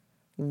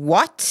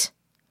 "What?"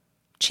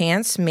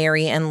 Chance,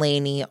 Mary, and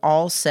Lainey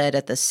all said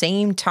at the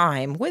same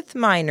time with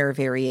minor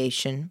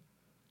variation.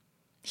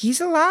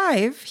 "He's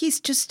alive. He's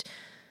just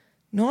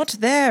not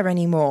there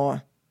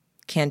anymore,"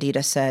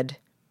 Candida said.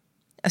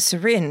 "A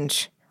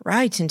syringe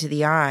right into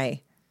the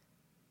eye."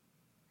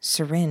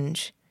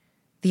 "Syringe?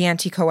 The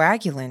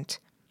anticoagulant?"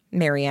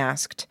 Mary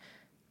asked.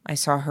 I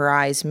saw her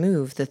eyes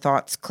move, the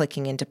thoughts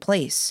clicking into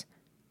place.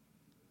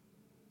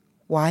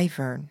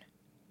 "Wyvern."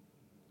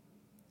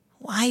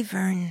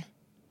 "Wyvern,"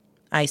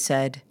 I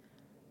said.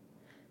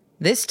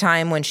 This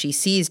time when she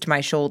seized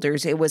my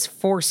shoulders, it was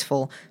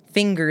forceful,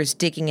 fingers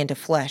digging into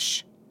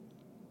flesh.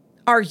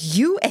 "Are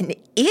you an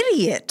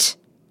idiot?"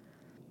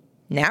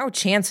 Now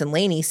Chance and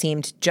Lainey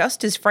seemed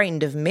just as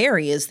frightened of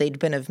Mary as they'd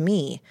been of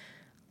me.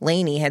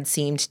 Lainey had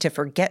seemed to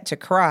forget to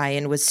cry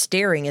and was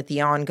staring at the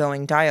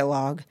ongoing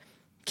dialogue.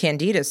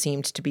 Candida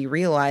seemed to be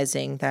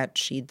realizing that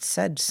she'd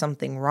said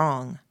something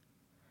wrong.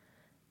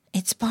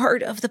 "It's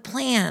part of the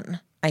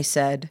plan," I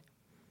said.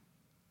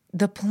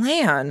 "The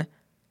plan?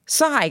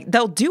 Sigh,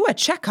 they'll do a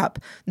checkup.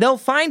 They'll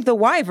find the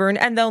wyvern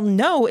and they'll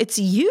know it's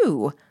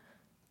you."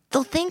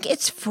 "They'll think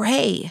it's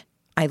Frey,"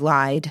 I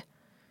lied.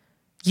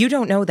 "You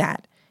don't know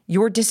that.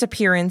 Your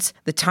disappearance,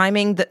 the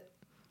timing,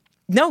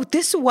 No,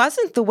 this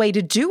wasn't the way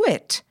to do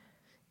it."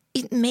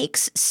 "It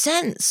makes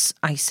sense,"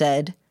 I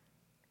said.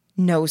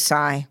 "No,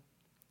 Sigh.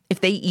 If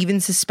they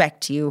even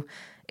suspect you,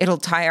 it'll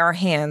tie our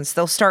hands.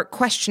 They'll start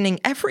questioning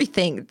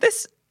everything.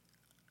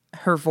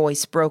 Her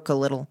voice broke a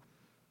little.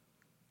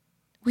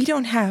 "We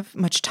don't have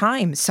much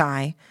time,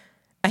 Sigh.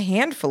 A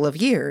handful of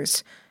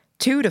years.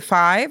 2 to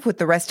 5 with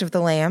the rest of the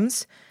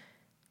lambs.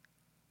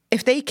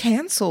 If they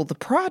cancel the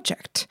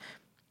project..."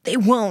 "They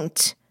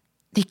won't.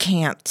 They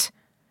can't.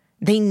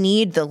 They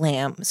need the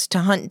lambs to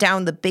hunt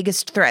down the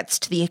biggest threats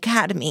to the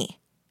Academy.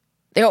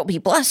 There'll be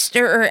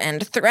bluster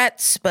and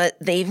threats, but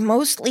they've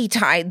mostly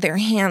tied their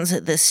hands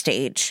at this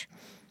stage.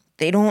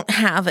 They don't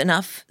have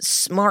enough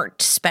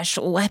smart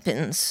special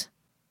weapons."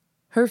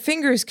 Her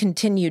fingers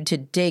continued to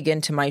dig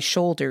into my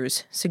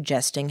shoulders,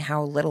 suggesting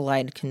how little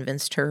I'd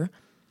convinced her.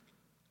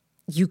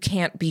 "You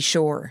can't be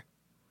sure."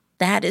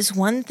 "That is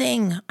one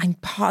thing I'm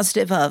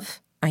positive of,"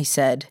 I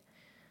said.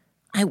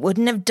 "I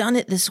wouldn't have done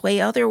it this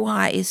way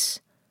otherwise."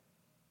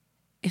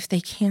 "If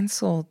they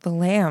cancel the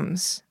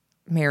lambs,"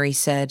 Mary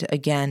said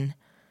again.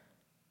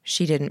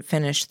 She didn't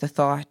finish the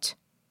thought.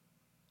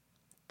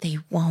 "They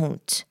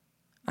won't,"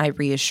 I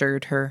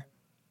reassured her.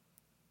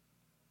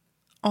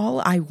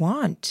 "All I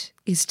want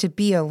is to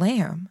be a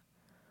lamb.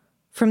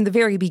 From the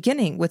very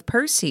beginning with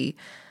Percy,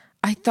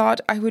 I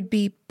thought I would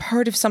be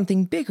part of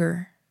something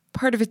bigger,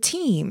 part of a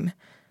team.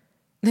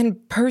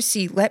 Then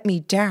Percy let me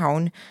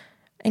down,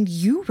 and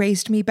you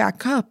raised me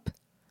back up.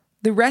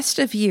 The rest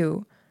of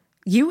you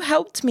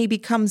helped me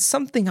become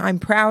something I'm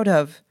proud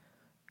of,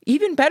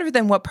 even better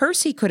than what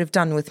Percy could have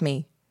done with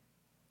me."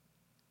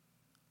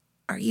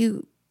 "Are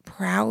you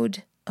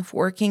proud of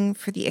working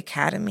for the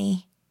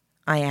Academy?"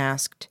 I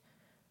asked,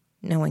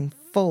 knowing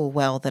full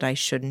well that I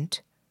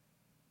shouldn't.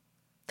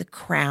 "The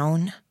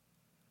crown?"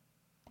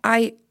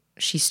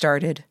 She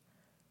started.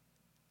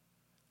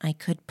 "I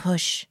could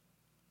push.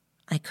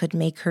 I could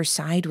make her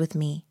side with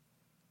me.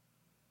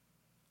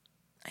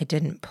 I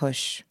didn't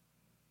push.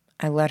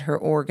 I let her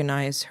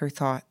organize her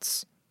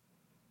thoughts.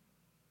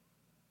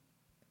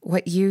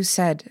 What you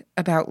said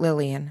about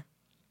Lillian,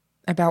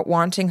 about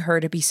wanting her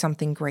to be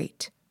something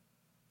great,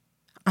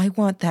 I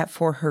want that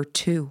for her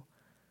too.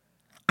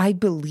 I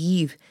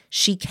believe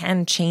she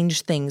can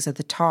change things at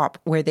the top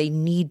where they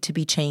need to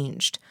be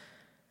changed.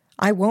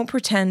 I won't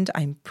pretend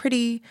I'm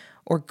pretty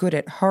or good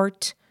at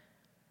heart.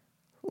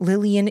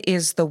 Lillian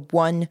is the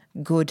one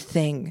good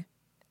thing,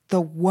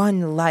 the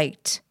one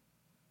light.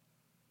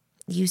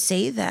 You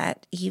say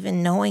that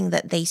even knowing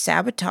that they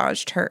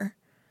sabotaged her.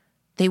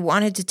 They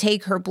wanted to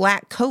take her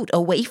black coat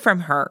away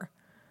from her.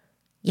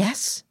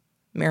 Yes,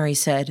 Mary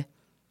said.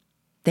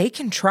 They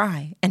can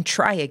try and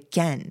try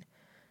again.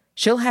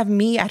 She'll have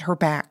me at her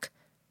back.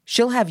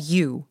 She'll have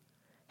you,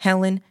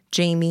 Helen,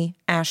 Jamie,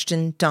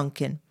 Ashton,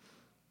 Duncan.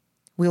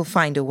 We'll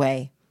find a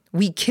way.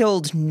 We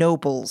killed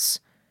nobles.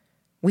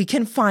 We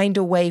can find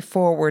a way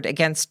forward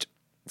against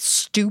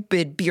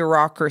stupid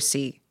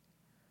bureaucracy.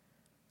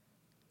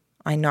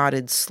 I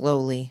nodded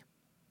slowly.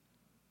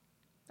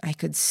 I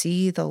could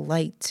see the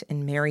light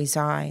in Mary's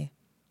eye,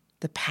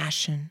 the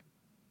passion.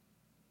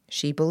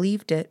 She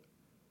believed it.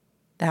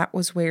 That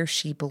was where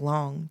she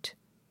belonged.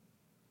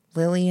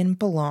 Lillian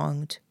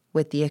belonged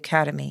with the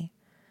academy,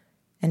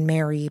 and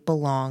Mary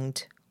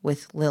belonged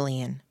with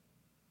Lillian.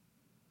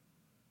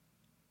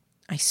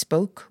 I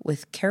spoke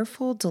with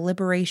careful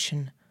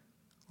deliberation,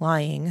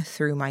 lying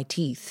through my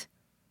teeth.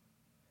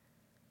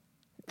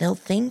 They'll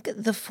think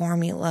the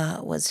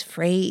formula was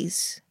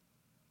phrase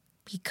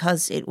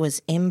because it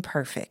was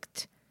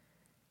imperfect.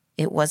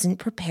 It wasn't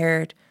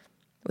prepared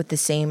with the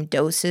same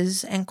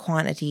doses and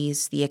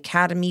quantities the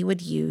academy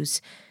would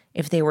use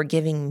if they were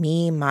giving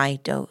me my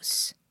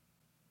dose.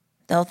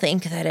 They'll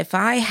think that if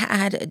I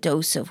had a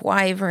dose of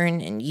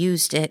Wyvern and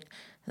used it,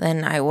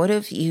 then I would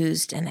have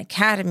used an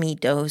academy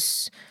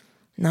dose,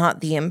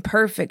 not the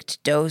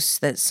imperfect dose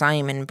that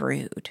Simon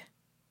brewed.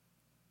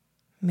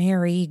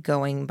 Mary,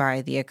 going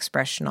by the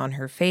expression on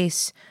her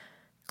face,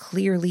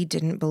 clearly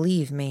didn't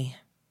believe me.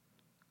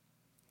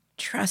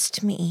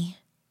 Trust me,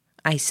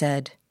 I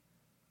said.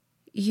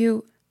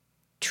 You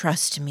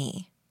trust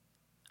me,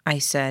 I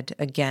said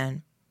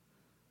again.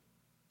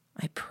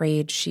 I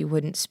prayed she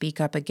wouldn't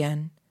speak up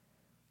again.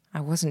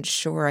 I wasn't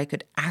sure I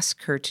could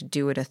ask her to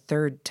do it a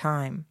third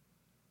time.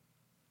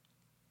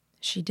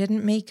 She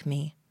didn't make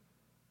me.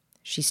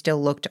 She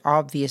still looked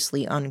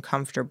obviously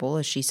uncomfortable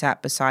as she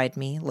sat beside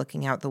me,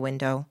 looking out the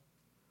window.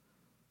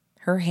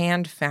 Her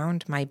hand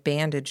found my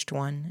bandaged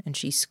one, and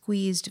she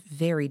squeezed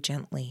very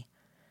gently.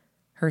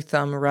 Her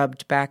thumb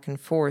rubbed back and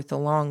forth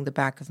along the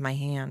back of my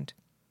hand.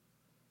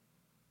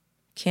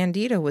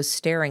 Candida was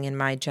staring in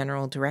my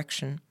general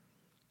direction.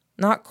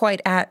 Not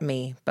quite at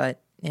me, but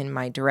in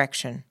my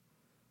direction.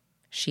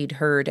 She'd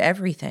heard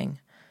everything.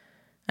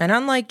 And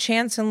unlike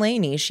Chance and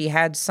Laney, she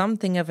had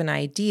something of an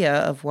idea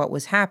of what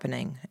was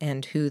happening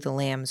and who the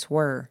lambs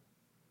were.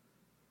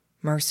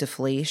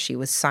 Mercifully, she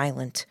was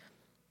silent.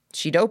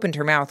 She'd opened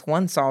her mouth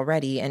once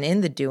already, and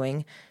in the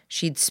doing,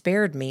 she'd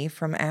spared me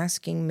from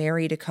asking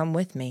Mary to come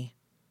with me.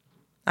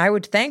 I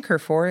would thank her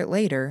for it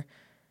later,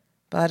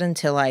 but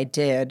until I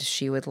did,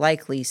 she would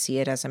likely see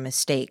it as a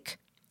mistake,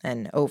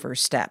 an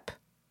overstep.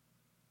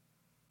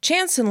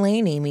 Chance and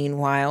Laney,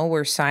 meanwhile,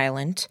 were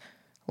silent.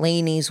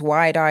 Laney's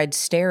wide-eyed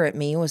stare at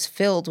me was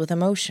filled with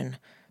emotion,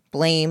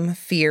 blame,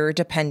 fear,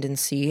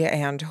 dependency,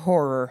 and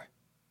horror.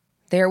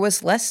 There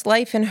was less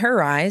life in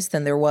her eyes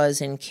than there was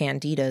in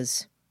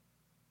Candida's.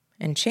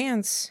 And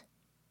Chance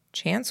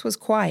was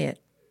quiet.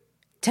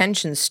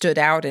 Tension stood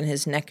out in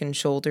his neck and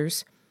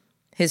shoulders.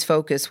 His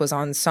focus was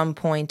on some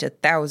point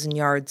 1,000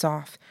 yards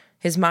off,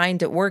 his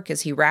mind at work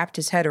as he wrapped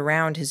his head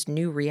around his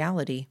new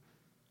reality.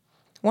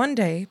 One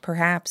day,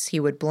 perhaps, he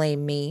would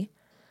blame me.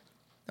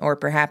 Or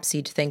perhaps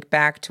he'd think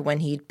back to when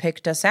he'd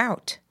picked us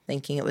out,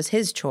 thinking it was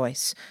his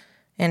choice,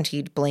 and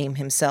he'd blame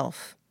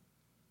himself.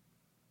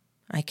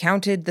 I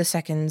counted the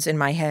seconds in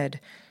my head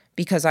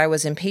because I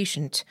was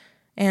impatient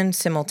and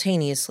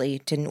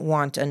simultaneously didn't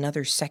want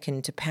another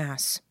second to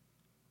pass.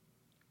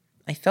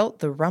 I felt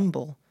the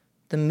rumble,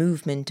 the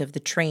movement of the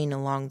train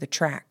along the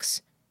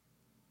tracks.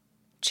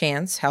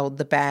 Chance held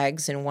the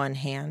bags in one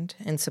hand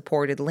and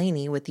supported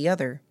Laney with the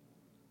other.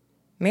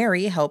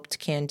 Mary helped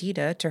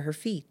Candida to her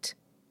feet.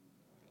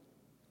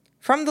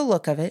 From the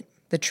look of it,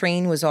 the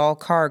train was all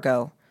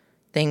cargo,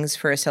 things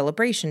for a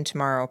celebration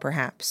tomorrow,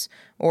 perhaps,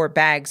 or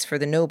bags for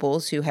the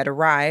nobles who had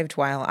arrived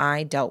while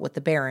I dealt with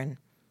the Baron.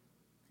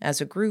 As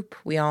a group,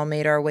 we all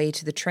made our way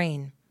to the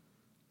train.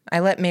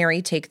 I let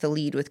Mary take the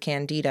lead with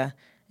Candida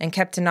and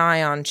kept an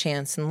eye on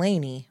Chance and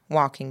Laney,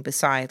 walking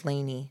beside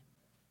Laney.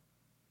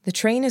 "The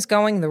train is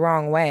going the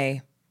wrong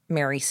way,"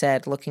 Mary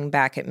said, looking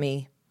back at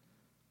me.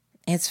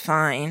 "It's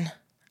fine,"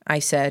 I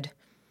said.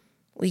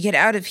 "We get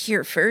out of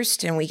here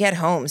first and we get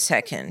home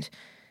second.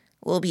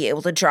 We'll be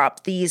able to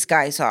drop these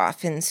guys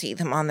off and see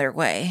them on their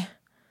way."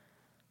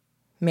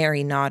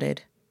 Mary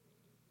nodded.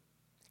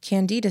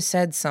 Candida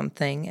said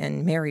something,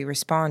 and Mary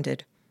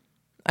responded.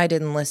 I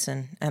didn't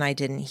listen, and I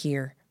didn't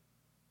hear.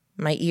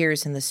 My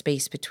ears and the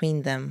space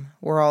between them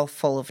were all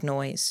full of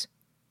noise.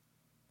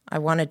 I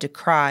wanted to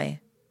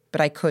cry,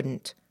 but I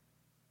couldn't.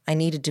 I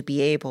needed to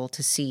be able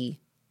to see.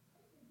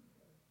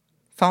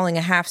 Falling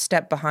a half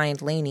step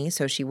behind Lainey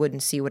so she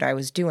wouldn't see what I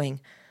was doing,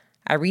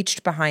 I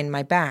reached behind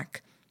my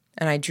back,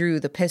 and I drew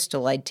the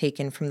pistol I'd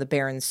taken from the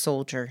Baron's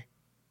soldier.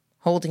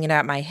 Holding it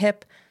at my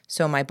hip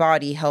so my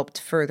body helped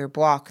further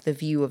block the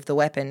view of the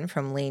weapon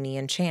from Lainey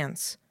and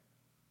Chance,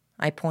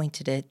 I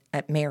pointed it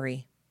at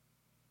Mary.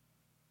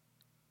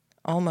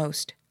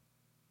 Almost.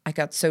 I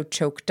got so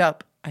choked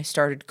up I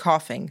started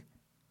coughing.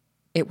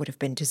 It would have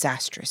been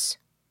disastrous.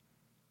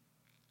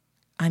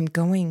 "I'm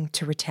going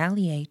to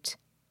retaliate,"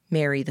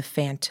 Mary the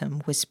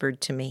Phantom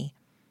whispered to me.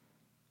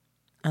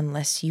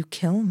 "Unless you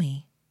kill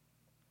me."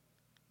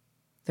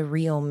 The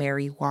real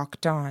Mary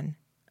walked on,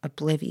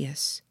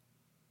 oblivious.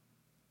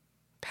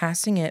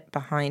 Passing it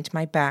behind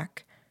my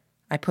back,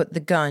 I put the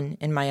gun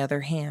in my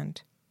other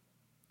hand.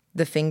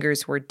 The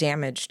fingers were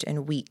damaged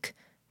and weak,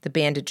 the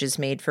bandages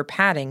made for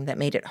padding that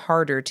made it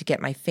harder to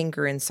get my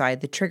finger inside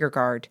the trigger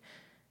guard,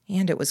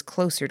 and it was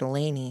closer to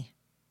Lainey.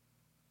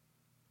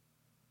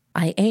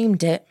 I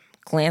aimed it,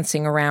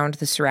 glancing around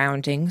the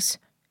surroundings.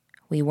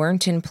 We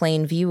weren't in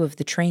plain view of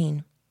the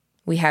train.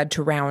 We had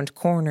to round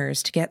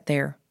corners to get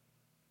there.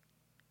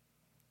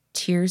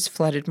 Tears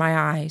flooded my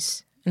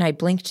eyes, and I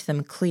blinked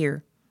them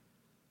clear.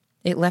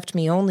 It left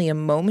me only a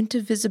moment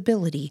of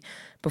visibility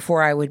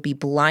before I would be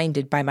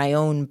blinded by my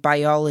own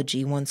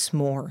biology once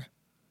more.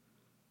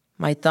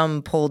 My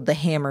thumb pulled the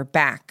hammer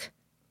back,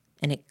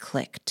 and it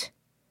clicked.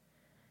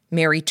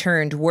 Mary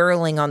turned,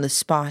 whirling on the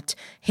spot,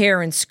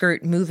 hair and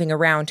skirt moving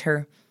around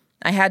her.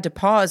 I had to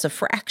pause a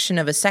fraction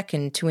of a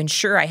second to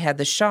ensure I had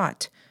the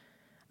shot.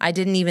 I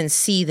didn't even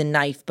see the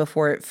knife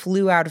before it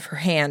flew out of her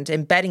hand,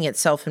 embedding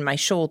itself in my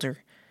shoulder.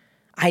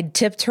 I'd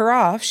tipped her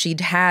off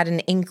she'd had an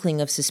inkling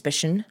of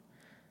suspicion.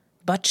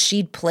 But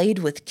she'd played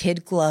with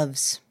kid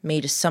gloves,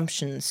 made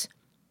assumptions.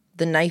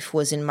 The knife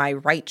was in my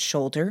right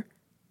shoulder.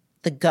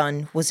 The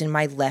gun was in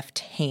my left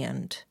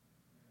hand.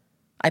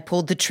 I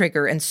pulled the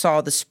trigger and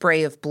saw the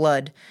spray of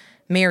blood.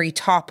 Mary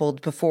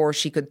toppled before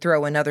she could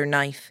throw another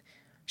knife.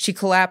 She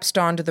collapsed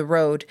onto the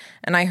road,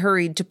 and I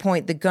hurried to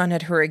point the gun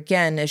at her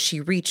again as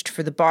she reached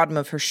for the bottom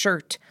of her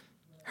shirt.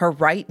 Her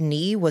right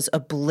knee was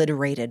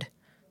obliterated.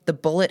 The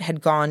bullet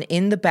had gone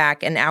in the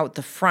back and out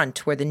the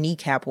front where the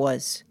kneecap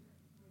was.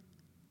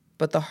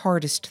 But the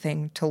hardest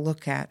thing to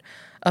look at,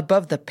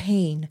 above the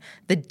pain,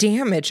 the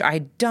damage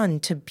I'd done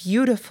to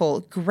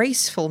beautiful,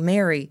 graceful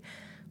Mary,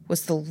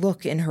 was the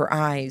look in her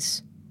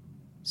eyes.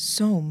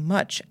 So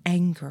much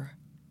anger.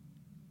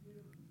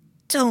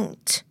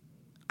 "Don't,"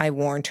 I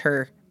warned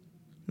her.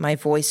 My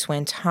voice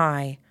went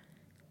high.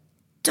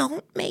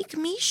 "Don't make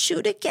me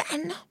shoot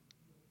again."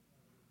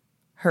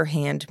 Her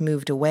hand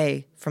moved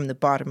away from the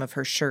bottom of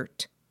her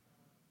shirt.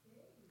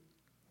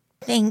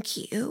 "Thank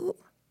you,"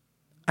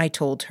 I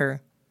told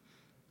her.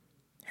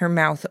 Her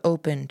mouth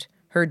opened,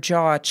 her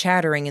jaw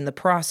chattering in the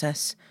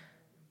process.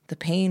 The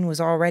pain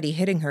was already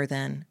hitting her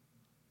then.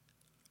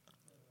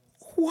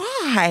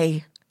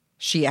 "Why?"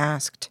 she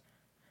asked.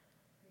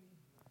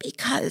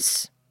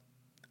 "Because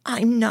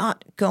I'm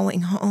not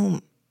going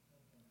home,"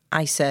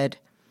 I said.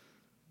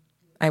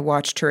 I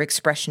watched her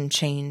expression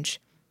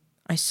change.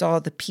 I saw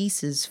the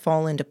pieces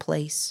fall into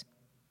place.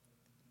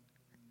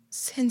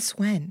 "Since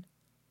when?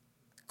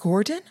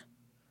 Gordon?"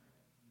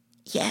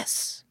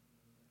 "Yes.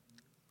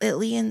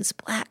 Lillian's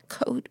black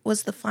coat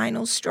was the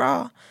final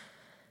straw,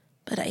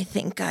 but I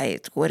think I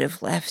would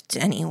have left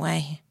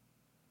anyway."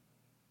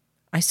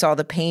 I saw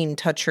the pain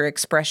touch her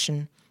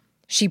expression.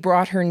 She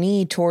brought her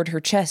knee toward her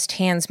chest,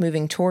 hands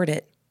moving toward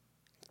it.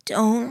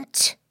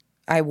 "Don't,"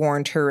 I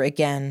warned her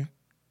again.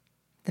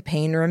 The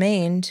pain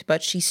remained,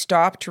 but she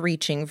stopped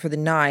reaching for the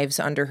knives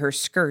under her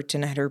skirt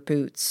and at her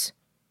boots.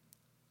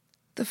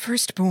 "The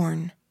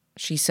firstborn,"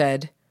 she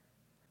said.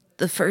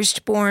 "The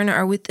firstborn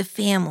are with the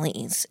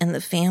families, and the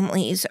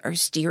families are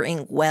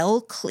steering well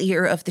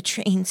clear of the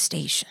train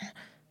station,"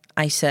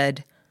 I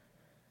said.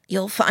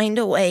 "You'll find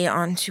a way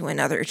onto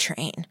another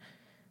train,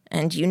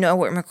 and you know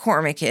where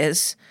McCormick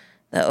is,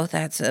 though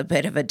that's a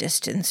bit of a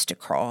distance to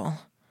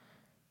crawl.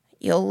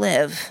 You'll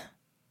live."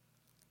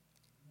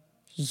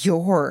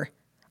 "You're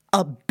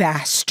a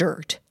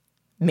bastard,"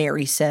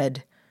 Mary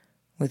said,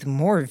 with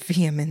more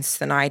vehemence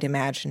than I'd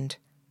imagined.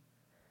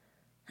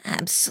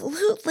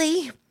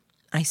 "Absolutely,"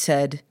 I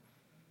said.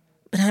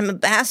 "But I'm a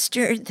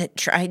bastard that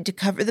tried to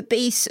cover the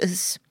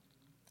bases.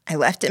 I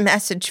left a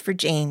message for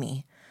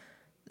Jamie.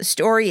 The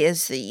story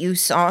is that you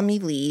saw me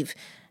leave,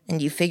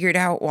 and you figured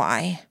out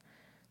why.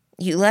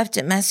 You left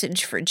a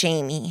message for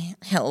Jamie,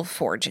 he'll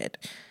forge it,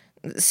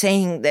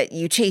 saying that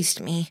you chased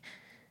me.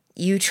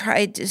 You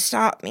tried to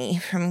stop me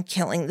from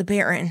killing the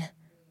Baron."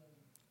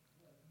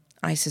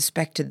 I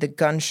suspected the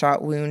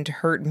gunshot wound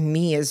hurt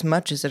me as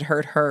much as it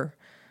hurt her.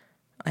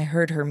 I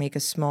heard her make a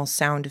small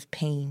sound of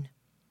pain.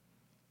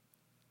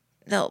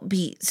 "They'll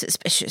be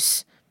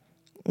suspicious.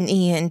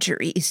 Knee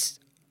injuries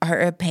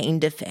are a pain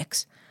to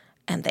fix,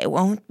 and they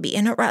won't be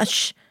in a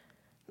rush.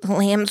 The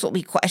lambs will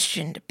be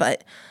questioned,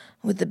 but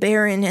with the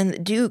Baron and the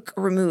Duke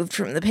removed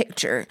from the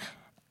picture,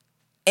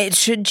 it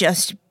should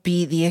just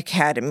be the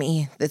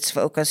Academy that's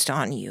focused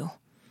on you.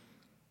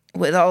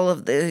 With all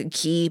of the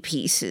key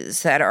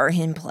pieces that are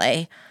in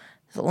play,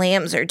 the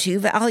lambs are too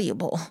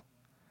valuable.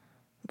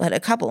 But a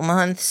couple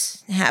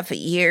months, half a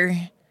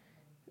year,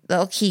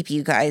 they'll keep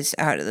you guys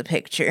out of the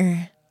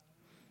picture.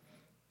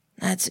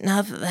 That's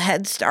enough of a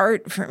head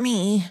start for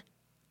me.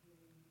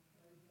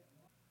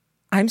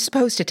 I'm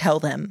supposed to tell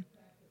them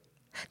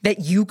that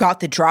you got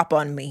the drop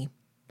on me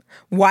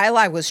while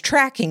I was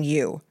tracking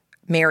you,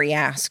 Mary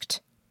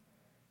asked.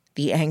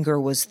 The anger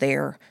was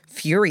there,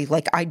 fury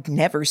like I'd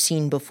never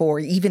seen before,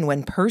 even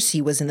when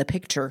Percy was in the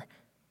picture.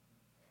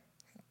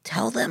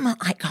 Tell them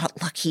I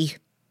got lucky,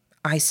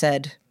 I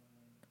said.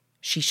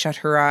 She shut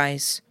her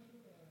eyes.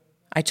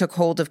 I took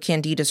hold of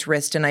Candida's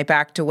wrist and I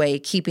backed away,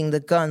 keeping the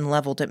gun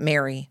leveled at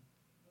Mary.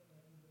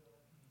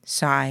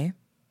 Sigh.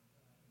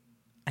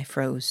 I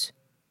froze.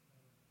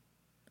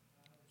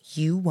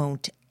 You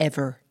won't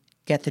ever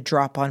get the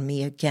drop on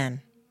me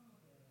again.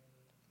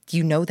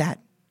 You know that,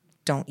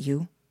 don't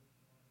you?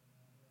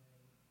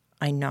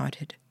 I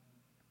nodded,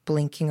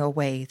 blinking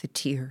away the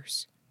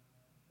tears.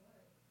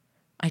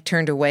 I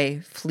turned away,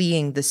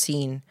 fleeing the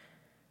scene.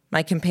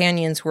 My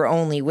companions were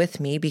only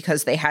with me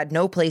because they had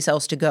no place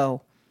else to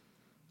go.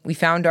 We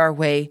found our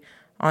way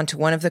onto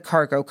one of the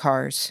cargo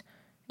cars,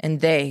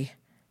 and they,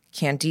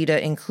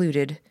 Candida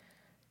included,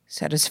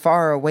 sat as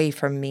far away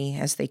from me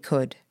as they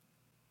could.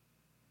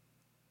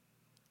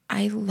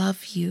 I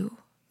love you,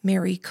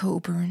 Mary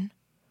Coburn.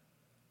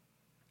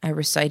 I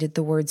recited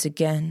the words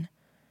again,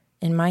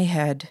 in my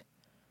head,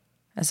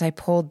 as I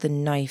pulled the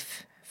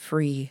knife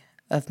free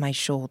of my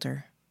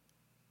shoulder.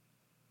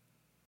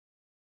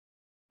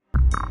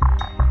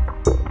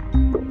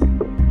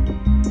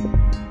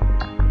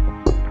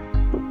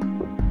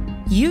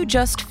 You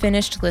just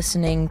finished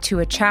listening to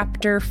a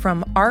chapter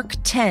from Arc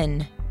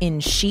 10 in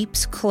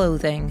Sheep's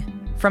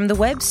Clothing from the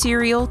web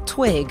serial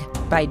Twig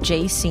by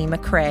J.C.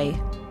 McCrae.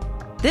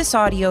 This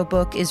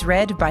audiobook is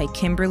read by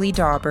Kimberly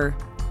Dauber.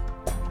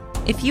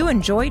 If you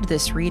enjoyed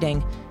this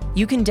reading,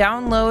 you can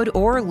download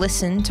or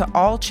listen to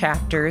all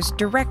chapters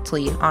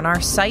directly on our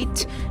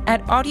site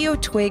at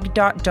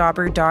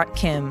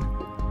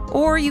audiotwig.dauber.kim,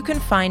 or you can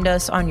find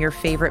us on your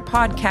favorite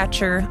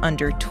podcatcher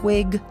under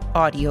Twig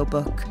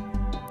Audiobook.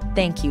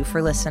 Thank you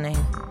for listening.